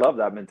love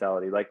that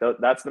mentality. Like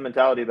that's the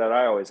mentality that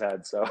I always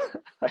had. So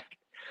like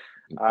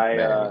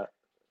I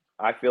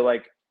feel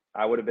like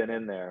I would have been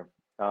in there.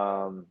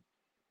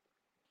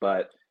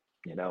 But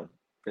you know,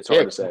 It's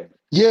hard to say.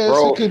 Yeah,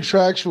 it's a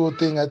contractual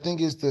thing. I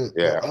think it's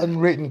the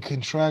unwritten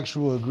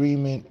contractual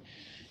agreement.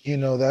 You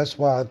know, that's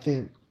why I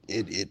think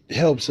it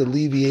helps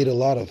alleviate a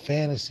lot of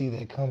fantasy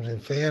that comes in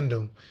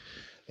fandom.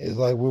 It's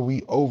like where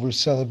we over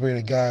celebrate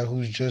a guy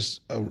who's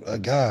just a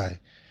guy.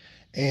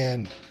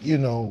 And, you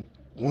know,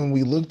 when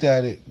we looked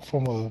at it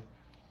from a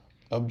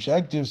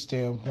objective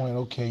standpoint,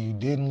 okay, you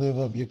didn't live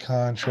up your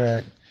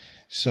contract.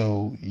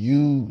 So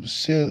you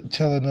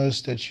telling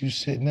us that you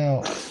sitting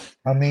out,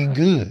 I mean,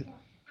 good.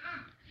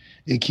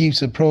 It keeps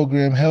the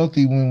program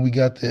healthy when we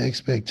got the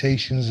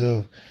expectations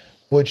of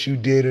what you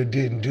did or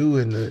didn't do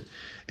and the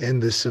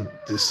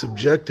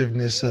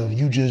subjectiveness of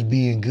you just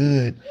being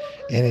good,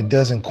 and it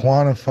doesn't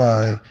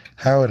quantify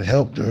how it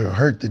helped or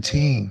hurt the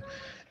team,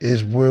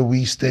 is where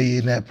we stay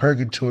in that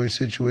purgatory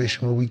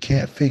situation where we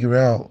can't figure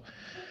out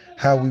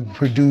how we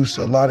produce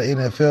a lot of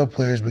NFL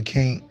players but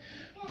can't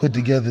put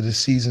together the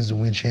seasons to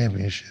win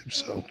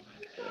championships. So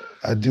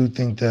I do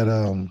think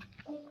that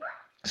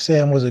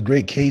Sam was a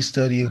great case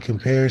study in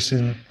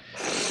comparison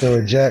to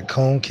a Jack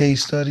Cohn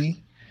case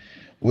study,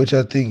 which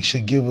I think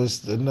should give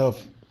us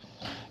enough,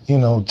 you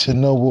know, to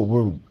know what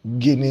we're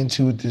getting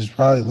into with this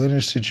Riley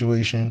Leonard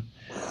situation.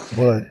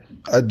 But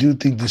I do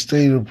think the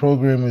state of the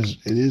program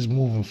is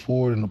moving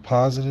forward in a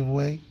positive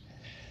way,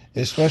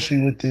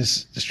 especially with the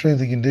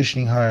strength and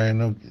conditioning hire. I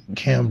know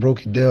Cam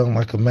broke it down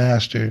like a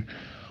master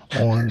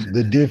on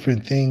the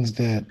different things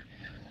that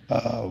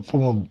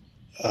from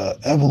a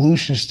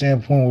evolution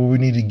standpoint where we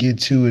need to get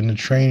to in the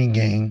training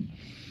game.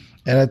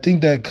 And I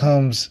think that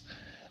comes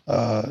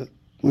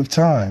with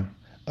time,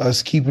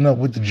 us keeping up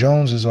with the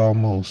Joneses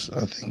almost.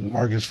 I think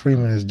Marcus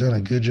Freeman has done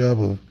a good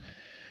job of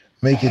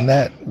making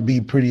that be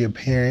pretty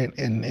apparent,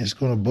 and it's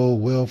going to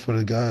bode well for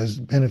the guys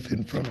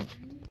benefiting from it.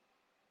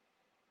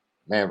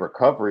 Man,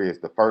 recovery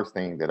is the first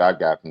thing that I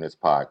got from this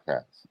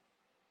podcast.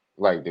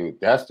 Like, dude,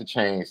 that's the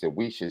change that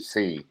we should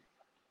see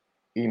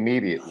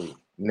immediately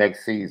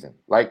next season.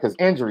 Like, because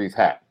injuries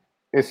happen.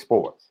 It's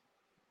sports.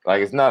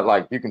 Like, it's not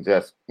like you can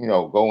just, you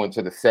know, go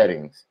into the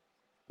settings,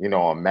 you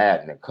know, on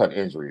Madden and cut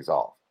injuries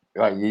off.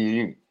 Like,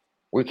 we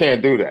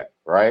can't do that,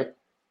 right?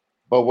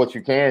 But what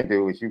you can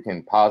do is you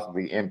can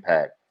possibly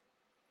impact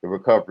the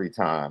recovery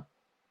time,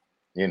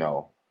 you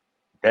know,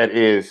 that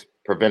is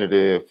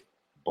preventative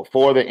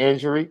before the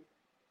injury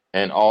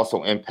and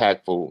also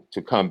impactful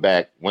to come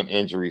back when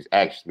injuries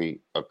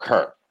actually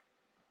occur.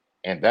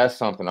 And that's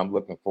something I'm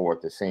looking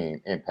forward to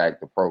seeing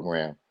impact the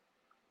program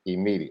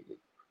immediately.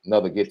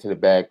 Another get to the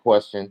bag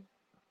question.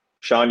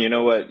 Sean, you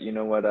know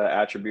what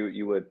attribute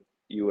you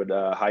would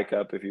hike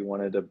up if you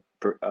wanted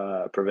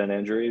to prevent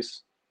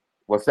injuries?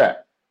 What's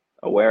that?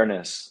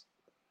 Awareness.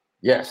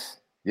 Yes.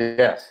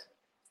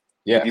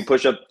 If you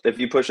push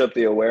up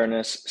the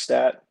awareness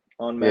stat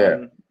on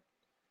Madden,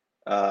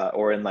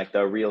 or in like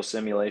the real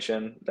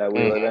simulation that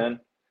we live in,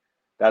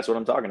 that's what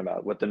I'm talking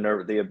about, with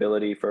the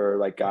ability for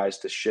like guys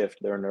to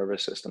shift their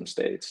nervous system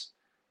states.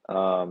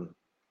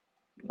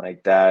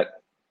 Like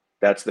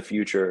that's the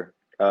future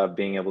of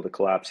being able to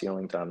collapse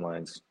healing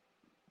timelines.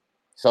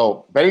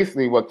 So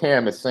basically what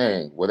Cam is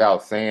saying,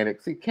 without saying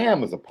it, see,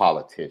 Cam is a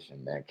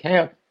politician, man.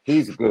 Cam,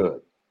 he's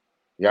good.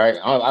 Yeah, right?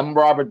 I'm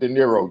Robert De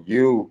Niro.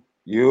 You're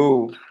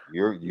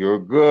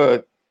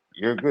good.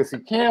 You're good. See,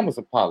 Cam is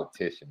a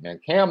politician, man.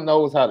 Cam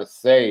knows how to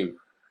say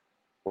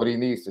what he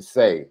needs to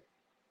say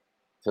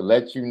to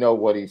let you know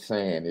what he's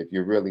saying if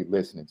you're really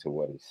listening to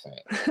what he's saying.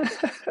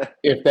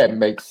 If that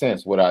makes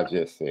sense, what I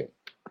just said.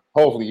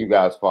 Hopefully you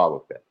guys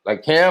followed that.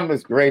 Like, Cam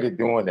is great at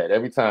doing that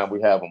every time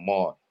we have him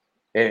on.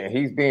 And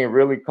he's being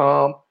really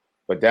calm,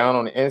 but down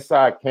on the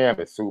inside, Cam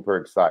is super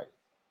excited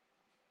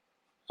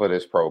for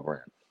this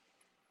program.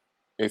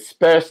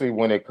 Especially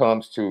when it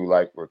comes to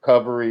like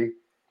recovery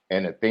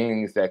and the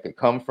things that could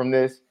come from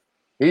this.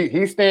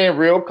 He's staying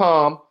real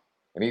calm,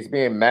 and he's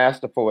being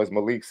masterful, as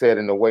Malik said,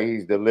 in the way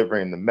he's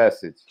delivering the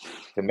message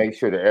to make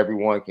sure that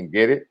everyone can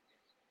get it.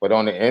 But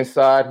on the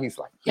inside, he's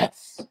like,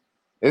 yes.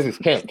 This is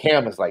Cam.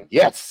 Cam is like,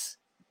 yes.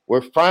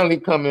 We're finally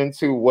coming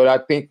to what I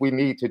think we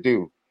need to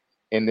do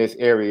in this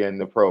area in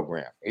the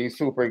program. He's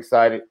super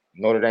excited.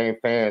 Notre Dame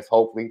fans,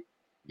 hopefully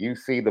you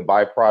see the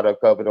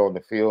byproduct of it on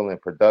the field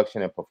and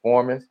production and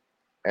performance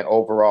and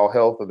overall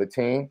health of the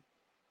team.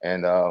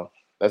 And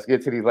let's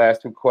get to these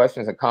last two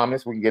questions and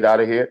comments. We can get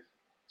out of here.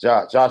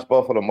 Josh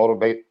Buffalo,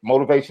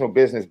 motivational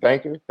business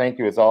banker. Thank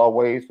you as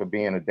always for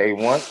being a day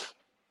one.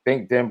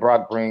 Think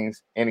Denbrock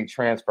brings any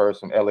transfers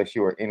from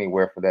LSU or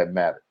anywhere for that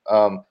matter.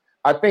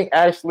 I think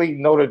actually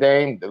Notre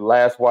Dame, the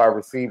last wide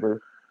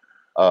receiver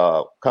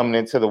coming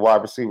into the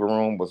wide receiver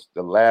room, was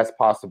the last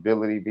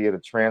possibility via the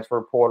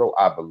transfer portal.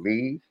 I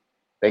believe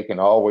they can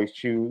always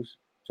choose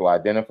to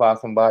identify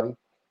somebody.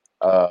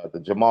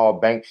 The Jamal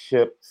Banks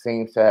ship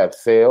seems to have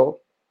sailed.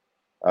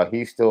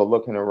 He's still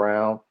looking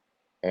around,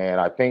 and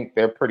I think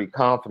they're pretty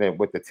confident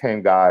with the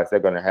 10 guys they're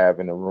going to have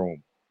in the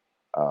room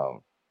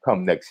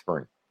come next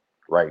spring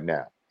right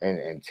now.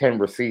 And 10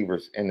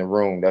 receivers in the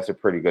room, that's a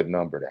pretty good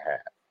number to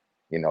have.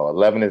 You know,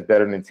 11 is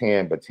better than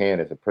 10, but 10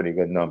 is a pretty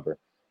good number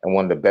and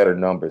one of the better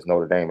numbers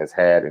Notre Dame has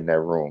had in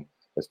their room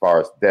as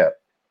far as depth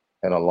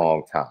in a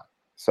long time.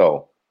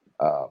 So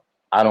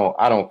I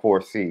don't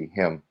foresee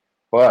him,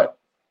 but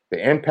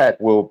the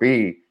impact will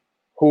be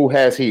who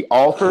has he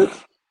offered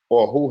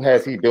or who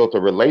has he built a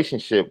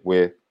relationship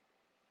with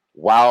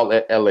while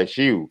at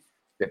LSU,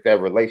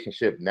 that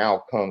relationship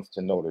now comes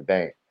to Notre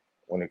Dame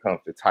when it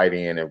comes to tight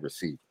end and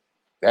receiver.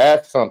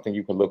 That's something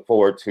you can look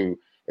forward to,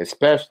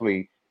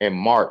 especially in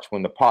March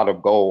when the pot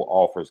of gold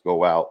offers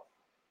go out.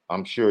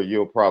 I'm sure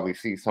you'll probably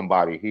see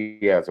somebody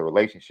he has a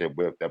relationship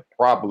with that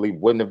probably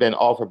wouldn't have been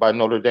offered by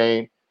Notre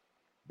Dame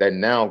that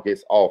now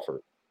gets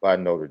offered by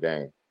Notre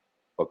Dame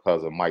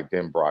because of Mike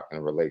Denbrock and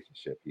the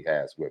relationship he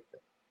has with them.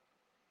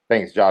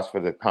 Thanks, Josh, for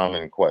the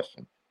comment and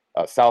question.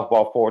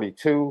 Southball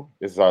 42,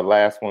 this is our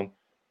last one.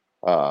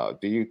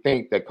 Do you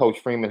think that Coach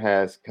Freeman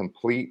has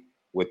complete,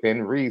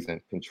 within reason,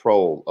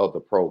 control of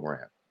the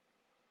program?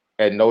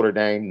 At Notre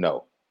Dame,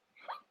 no.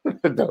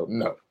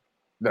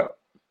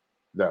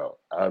 No.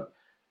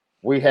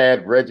 We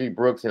had Reggie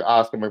Brooks and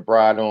Oscar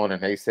McBride on,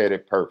 and they said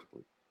it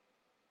perfectly.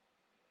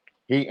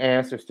 He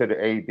answers to the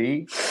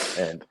AD,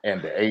 and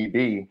the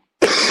AD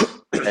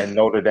and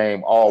Notre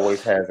Dame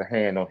always has a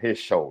hand on his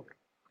shoulder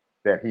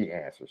that he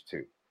answers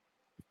to.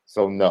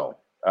 So no,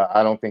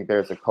 I don't think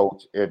there's a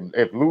coach.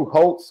 If Lou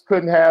Holtz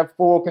couldn't have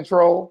full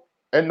control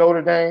at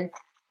Notre Dame,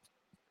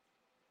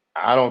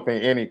 I don't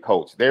think any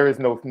coach. There is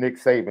no Nick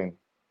Saban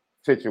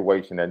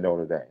situation at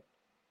Notre Dame.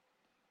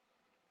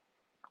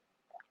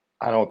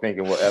 I don't think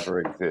it will ever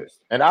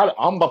exist. And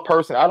I'm a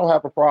person, I don't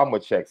have a problem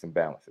with checks and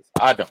balances.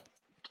 I don't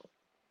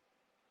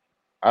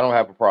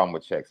have a problem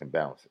with checks and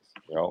balances,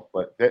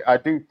 but I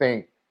do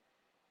think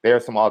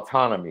there's some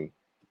autonomy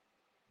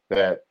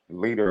that the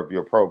leader of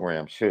your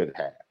program should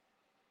have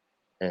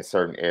in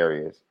certain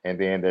areas. And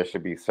then there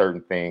should be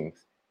certain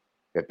things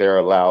that they're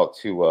allowed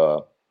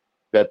to,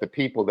 that the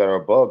people that are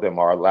above them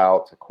are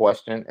allowed to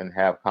question and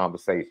have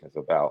conversations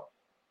about,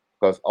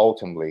 because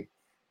ultimately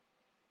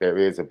there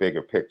is a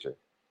bigger picture,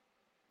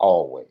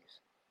 always.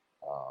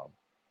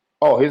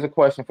 Here's a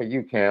question for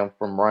you, Cam,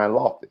 from Ryan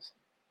Loftus.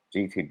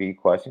 GTB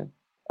question.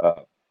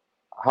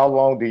 How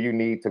long do you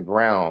need to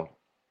ground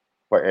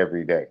for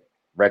every day?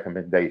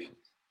 Recommendations.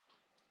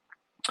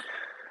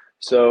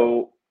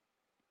 So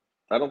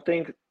I don't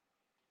think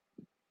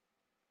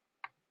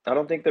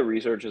the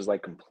research is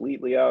like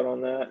completely out on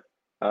that.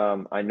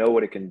 I know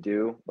what it can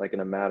do, like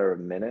in a matter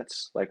of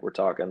minutes, like we're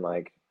talking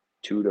like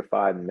 2 to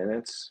 5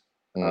 minutes.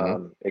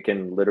 It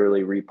can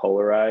literally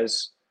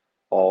repolarize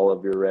all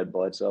of your red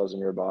blood cells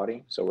in your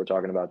body. So we're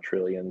talking about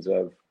trillions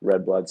of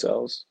red blood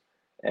cells,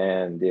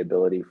 and the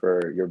ability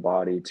for your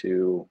body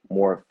to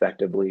more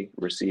effectively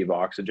receive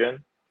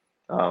oxygen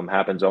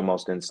happens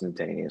almost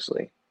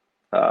instantaneously.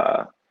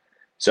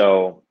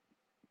 So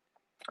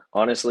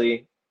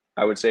honestly,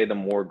 I would say the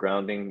more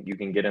grounding you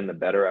can get in, the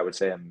better. I would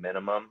say a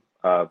minimum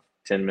of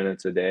 10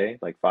 minutes a day,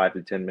 like 5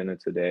 to 10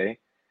 minutes a day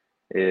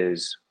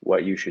is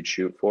what you should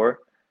shoot for.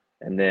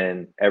 And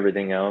then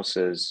everything else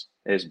is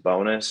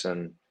bonus.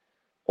 And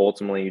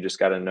ultimately you just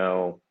got to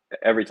know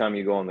every time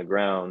you go on the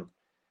ground,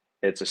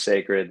 it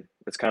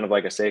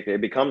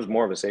becomes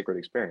more of a sacred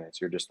experience.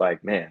 You're just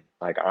like, man,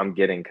 like I'm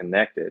getting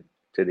connected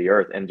to the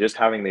earth, and just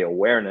having the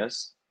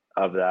awareness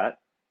of that,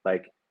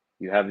 like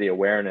you have the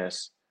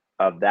awareness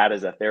of that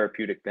as a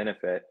therapeutic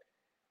benefit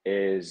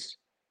is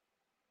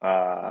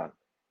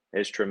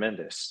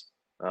tremendous.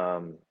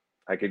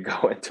 I could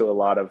go into a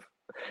lot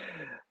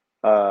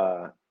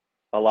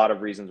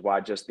of reasons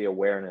why just the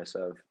awareness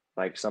of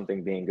like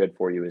something being good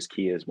for you is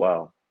key as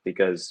well.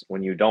 Because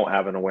when you don't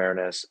have an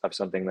awareness of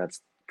something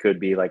that's could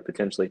be like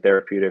potentially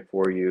therapeutic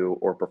for you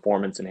or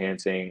performance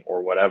enhancing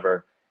or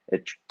whatever,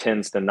 it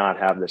tends to not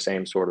have the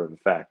same sort of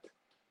effect,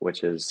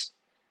 which is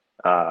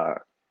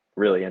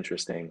really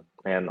interesting.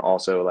 And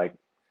also like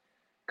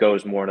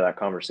goes more to that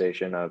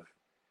conversation of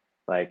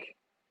like,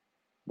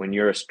 when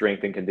you're a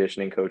strength and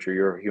conditioning coach or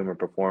you're a human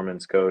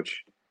performance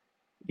coach,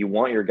 you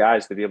want your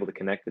guys to be able to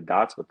connect the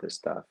dots with this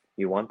stuff.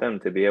 You want them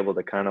to be able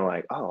to kind of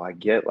like, oh, I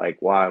get like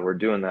why we're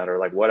doing that, or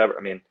like whatever.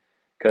 I mean,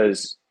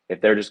 because if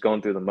they're just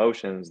going through the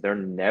motions, they're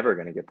never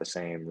going to get the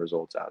same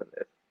results out of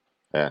it.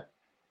 Yeah.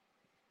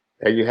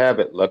 There you have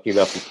it. Lucky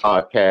Lefty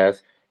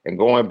podcast. And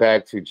going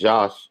back to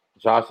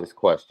Josh's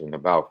question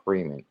about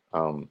Freeman,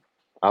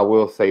 I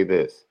will say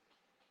this.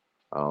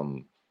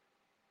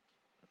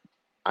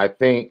 I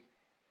think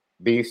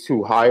these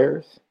two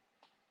hires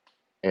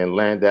and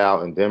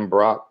Landow and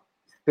Denbrock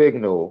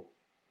signal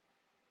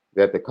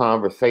that the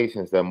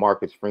conversations that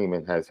Marcus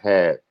Freeman has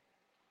had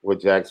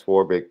with Jack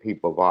Swarbrick,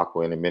 People of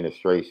Aqua, and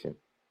administration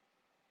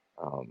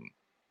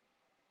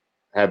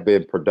have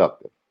been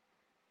productive.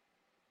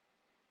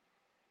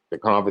 The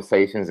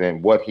conversations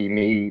and what he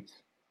needs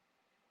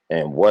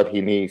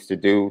to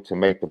do to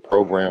make the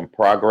program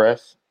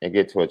progress and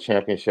get to a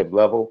championship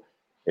level,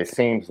 it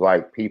seems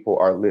like people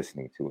are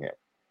listening to him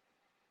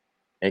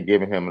and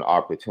giving him an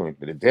opportunity.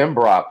 The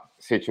Denbrock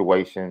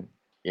situation,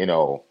 I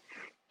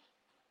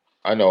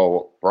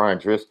know Brian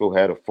Driscoll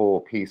had a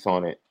full piece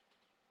on it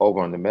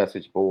over on the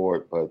message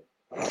board, but,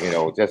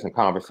 just in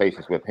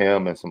conversations with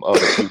him and some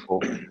other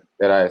people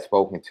that I had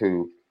spoken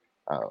to,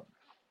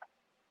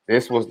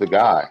 this was the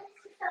guy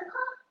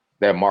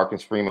that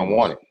Marcus Freeman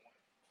wanted.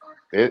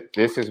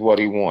 This is what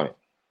he wanted.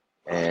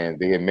 And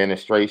the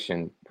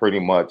administration pretty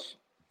much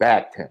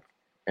backed him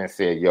and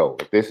said, yo,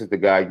 if this is the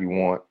guy you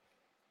want,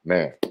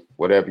 man,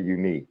 whatever you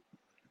need,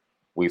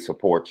 we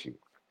support you.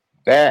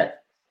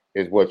 That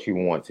is what you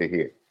want to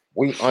hear.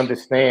 We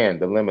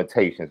understand the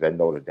limitations at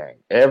Notre Dame.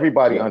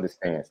 Everybody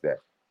understands that.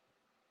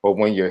 But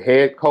when your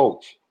head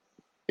coach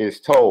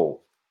is told,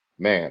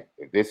 man,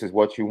 if this is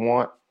what you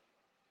want,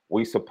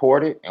 we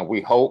support it, and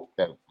we hope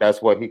that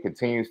that's what he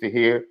continues to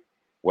hear,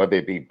 whether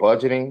it be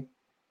budgeting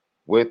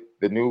with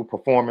the new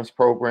performance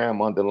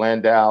program under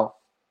Landow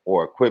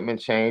or equipment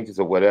changes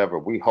or whatever.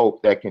 We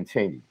hope that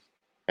continues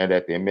and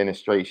that the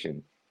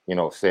administration,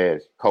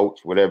 says,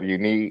 coach, whatever you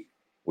need,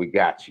 we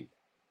got you.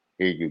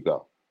 Here you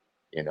go,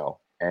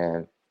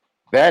 and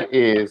that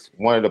is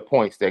one of the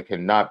points that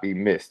cannot be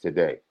missed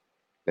today.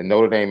 The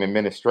Notre Dame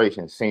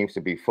administration seems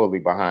to be fully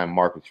behind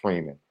Marcus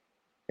Freeman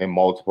in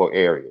multiple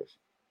areas,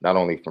 not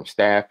only from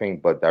staffing,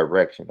 but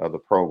direction of the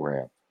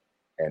program.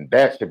 And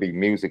that should be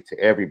music to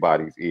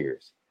everybody's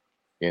ears,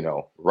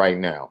 right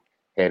now,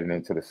 heading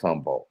into the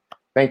Sun Bowl.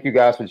 Thank you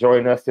guys for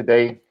joining us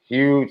today.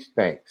 Huge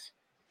thanks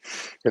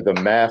to the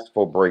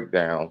masterful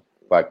breakdown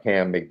by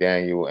Cam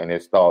McDaniel and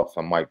his thoughts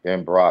on Mike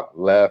Denbrock.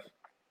 Left,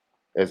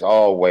 as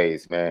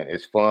always, man,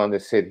 it's fun to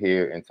sit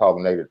here and talk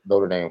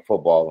Notre Dame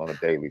football on a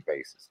daily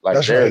basis.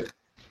 That's right.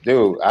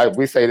 Dude,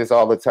 we say this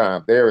all the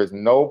time. There is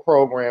no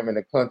program in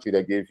the country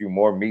that gives you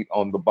more meat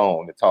on the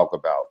bone to talk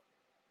about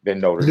than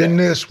Notre Dame. Than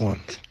this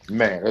one.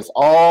 Man, there's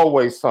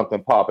always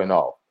something popping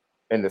off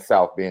in the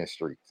South Bend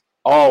streets.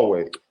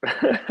 Always.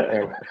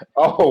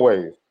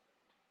 Always.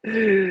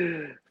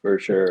 For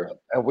sure.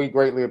 And we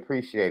greatly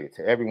appreciate it.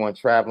 To everyone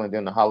traveling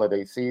during the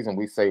holiday season,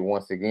 we say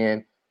once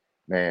again,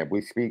 man,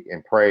 we speak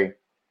and pray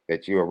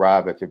that you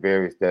arrive at your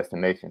various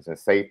destinations in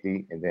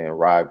safety and then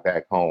arrive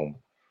back home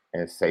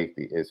in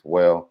safety as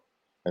well.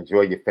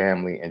 Enjoy your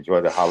family.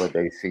 Enjoy the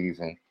holiday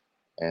season.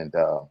 And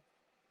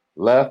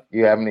Left,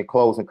 you have any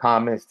closing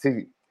comments?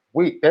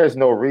 There's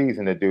no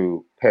reason to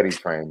do petty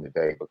train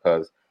today,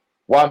 because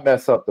why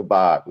mess up the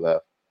vibe,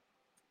 Left?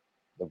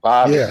 The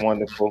vibe is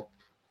wonderful.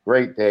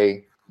 Great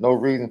day. No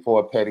reason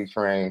for a petty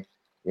train.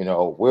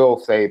 We'll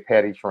say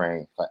petty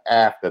train for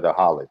after the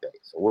holiday.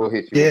 So we'll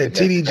hit you. Yeah,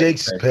 TD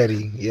Jakes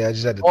petty. Yeah, I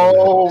just had to.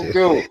 Oh,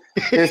 dude.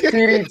 His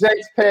TD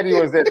Jakes petty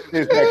was that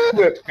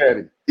clip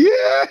petty.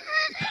 Yeah.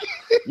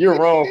 You're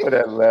wrong for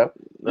that, Left.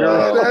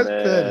 That's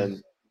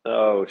petty.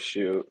 Oh,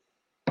 shoot.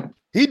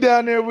 He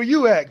down there where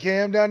you at,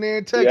 Cam? Down there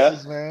in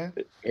Texas, man.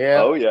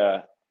 Yeah. Oh,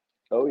 yeah.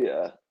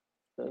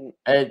 And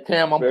hey,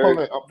 Cam, I'm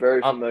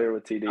very familiar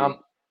with TD.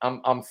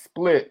 I'm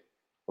split,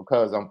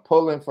 because I'm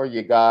pulling for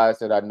you guys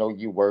that I know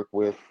you work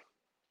with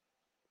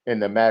in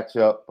the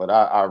matchup, but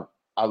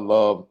I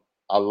love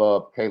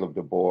Caleb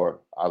DeBoer.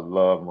 I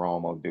love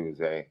Rome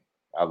Oduzze.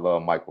 I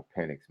love Michael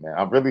Penix, man.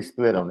 I'm really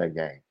split on that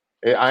game.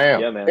 I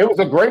am. Yeah, man. It was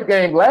a great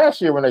game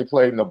last year when they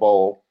played in the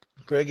bowl.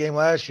 Great game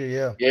last year,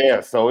 yeah.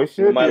 Yeah, so it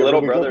should. My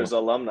little brother's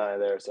alumni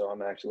there, so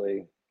I'm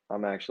actually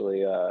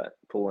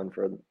pulling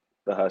for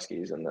the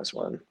Huskies in this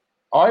one.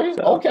 Are you?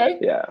 So, okay.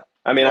 Yeah.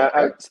 I mean,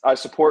 okay. I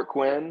support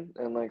Quinn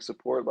and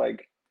support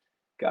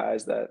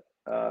guys that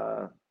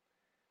I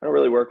don't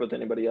really work with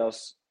anybody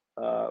else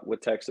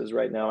with Texas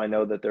right now. I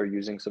know that they're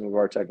using some of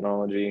our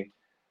technology,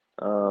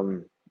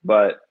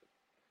 but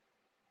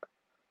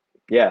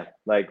yeah,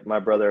 my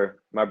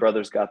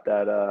brother's got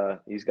that.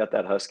 He's got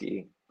that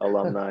Husky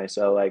alumni,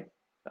 so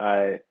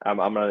I'm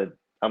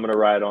gonna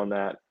ride on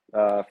that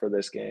for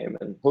this game.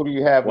 And who do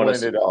you have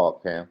winning it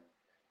all, Cam?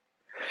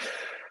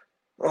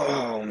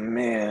 Oh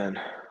man,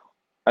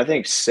 I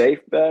think safe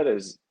bet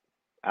is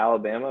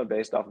Alabama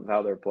based off of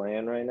how they're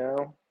playing right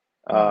now.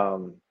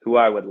 Who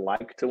I would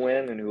like to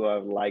win and who I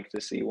would like to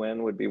see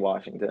win would be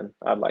Washington.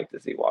 I'd like to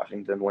see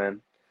Washington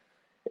win.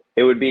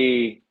 It would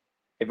be,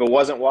 if it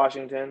wasn't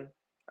Washington,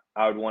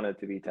 I would want it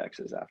to be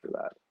Texas after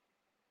that.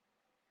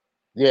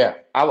 Yeah,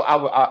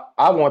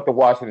 I want the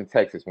Washington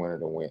Texas winner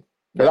to win.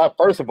 Because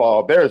first of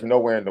all, there is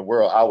nowhere in the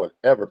world I would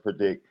ever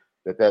predict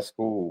that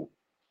school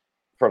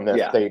from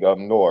that state up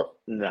north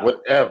would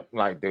ever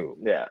dude.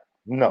 Yeah.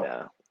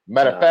 No.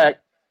 Matter of fact,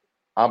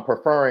 I'm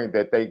preferring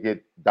that they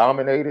get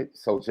dominated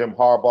so Jim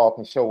Harbaugh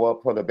can show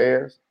up for the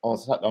Bears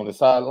on the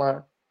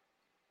sideline.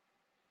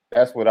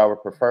 That's what I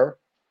would prefer.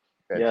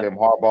 That Jim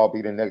Harbaugh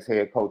be the next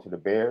head coach of the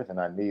Bears, and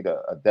I need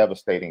a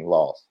devastating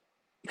loss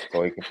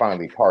so he can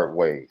finally part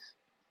ways.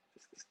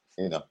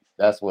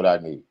 That's what I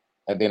need.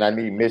 And then I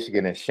need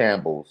Michigan in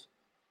shambles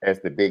as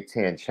the Big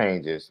Ten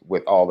changes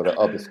with all of the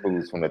other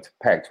schools from the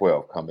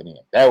Pac-12 coming in.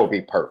 That would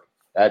be perfect.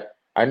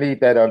 I need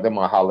that under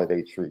my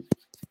holiday tree.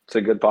 It's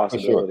a good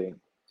possibility. Sure.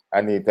 I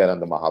need that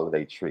under my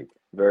holiday tree.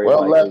 Very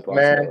well, Left,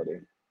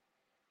 man.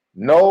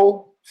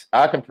 No,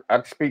 I can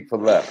speak for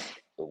Left.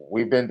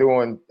 We've been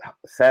doing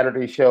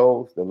Saturday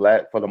shows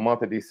for the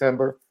month of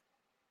December.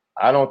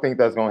 I don't think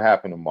that's going to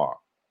happen tomorrow.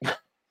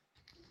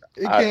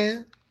 It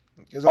can.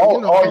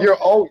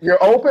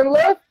 You're open,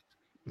 Left?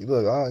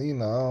 Look, I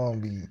don't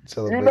be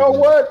celebrating. You know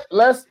what?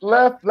 Let's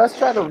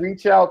try to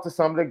reach out to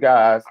some of the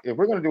guys. If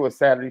we're gonna do a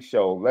Saturday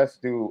show, let's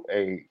do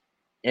a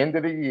end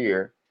of the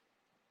year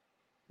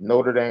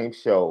Notre Dame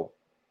show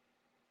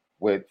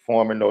with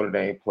former Notre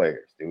Dame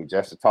players, dude,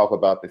 just to talk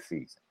about the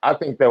season. I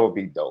think that would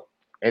be dope.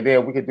 And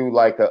then we could do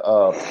like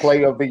a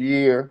play of the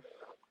year,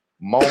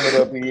 moment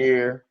of the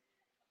year,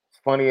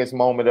 funniest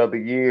moment of the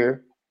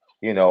year.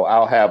 You know,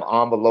 I'll have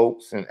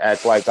envelopes and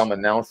act like I'm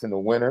announcing the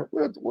winner.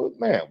 We'll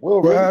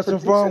really have some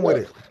fun with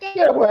it.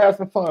 Yeah, we'll have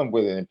some fun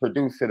with it and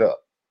produce it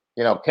up.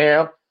 You know,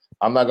 Cam,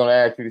 I'm not going to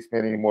ask you to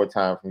spend any more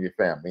time from your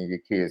family and your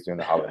kids during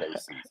the holiday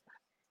season.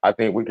 I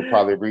think we could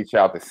probably reach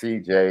out to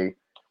CJ,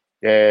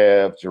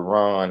 Dev,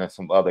 Jerron, and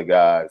some other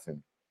guys,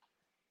 and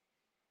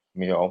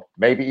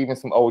maybe even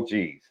some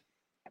OGs.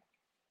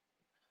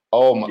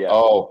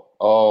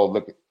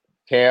 Look,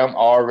 Cam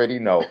already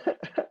know.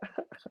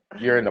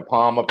 You're in the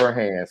palm of her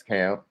hands,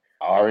 Cam.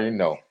 I already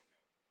know.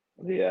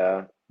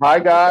 Yeah. Hi,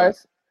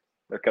 guys.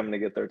 They're coming to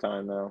get their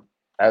time now.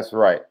 That's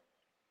right.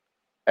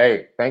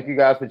 Hey, thank you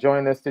guys for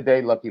joining us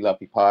today. Lucky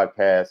Lefty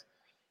Podcast.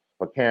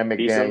 For Cam McDaniel.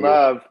 Peace and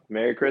love.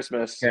 Merry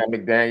Christmas. Cam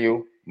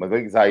McDaniel.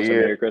 Malik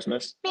Zaire. Merry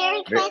Christmas.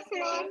 Merry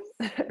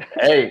Christmas.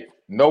 Hey,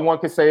 no one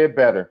can say it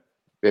better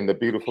than the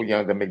beautiful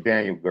young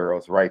McDaniel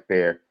girls right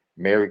there.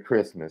 Merry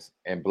Christmas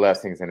and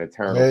blessings and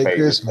eternal Merry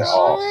Christmas. To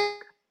all.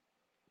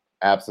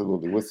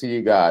 Absolutely. We'll see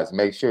you guys.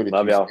 Make sure that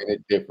Love you y'all. spend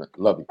it different.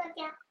 Love you.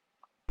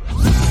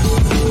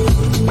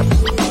 Love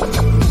y'all.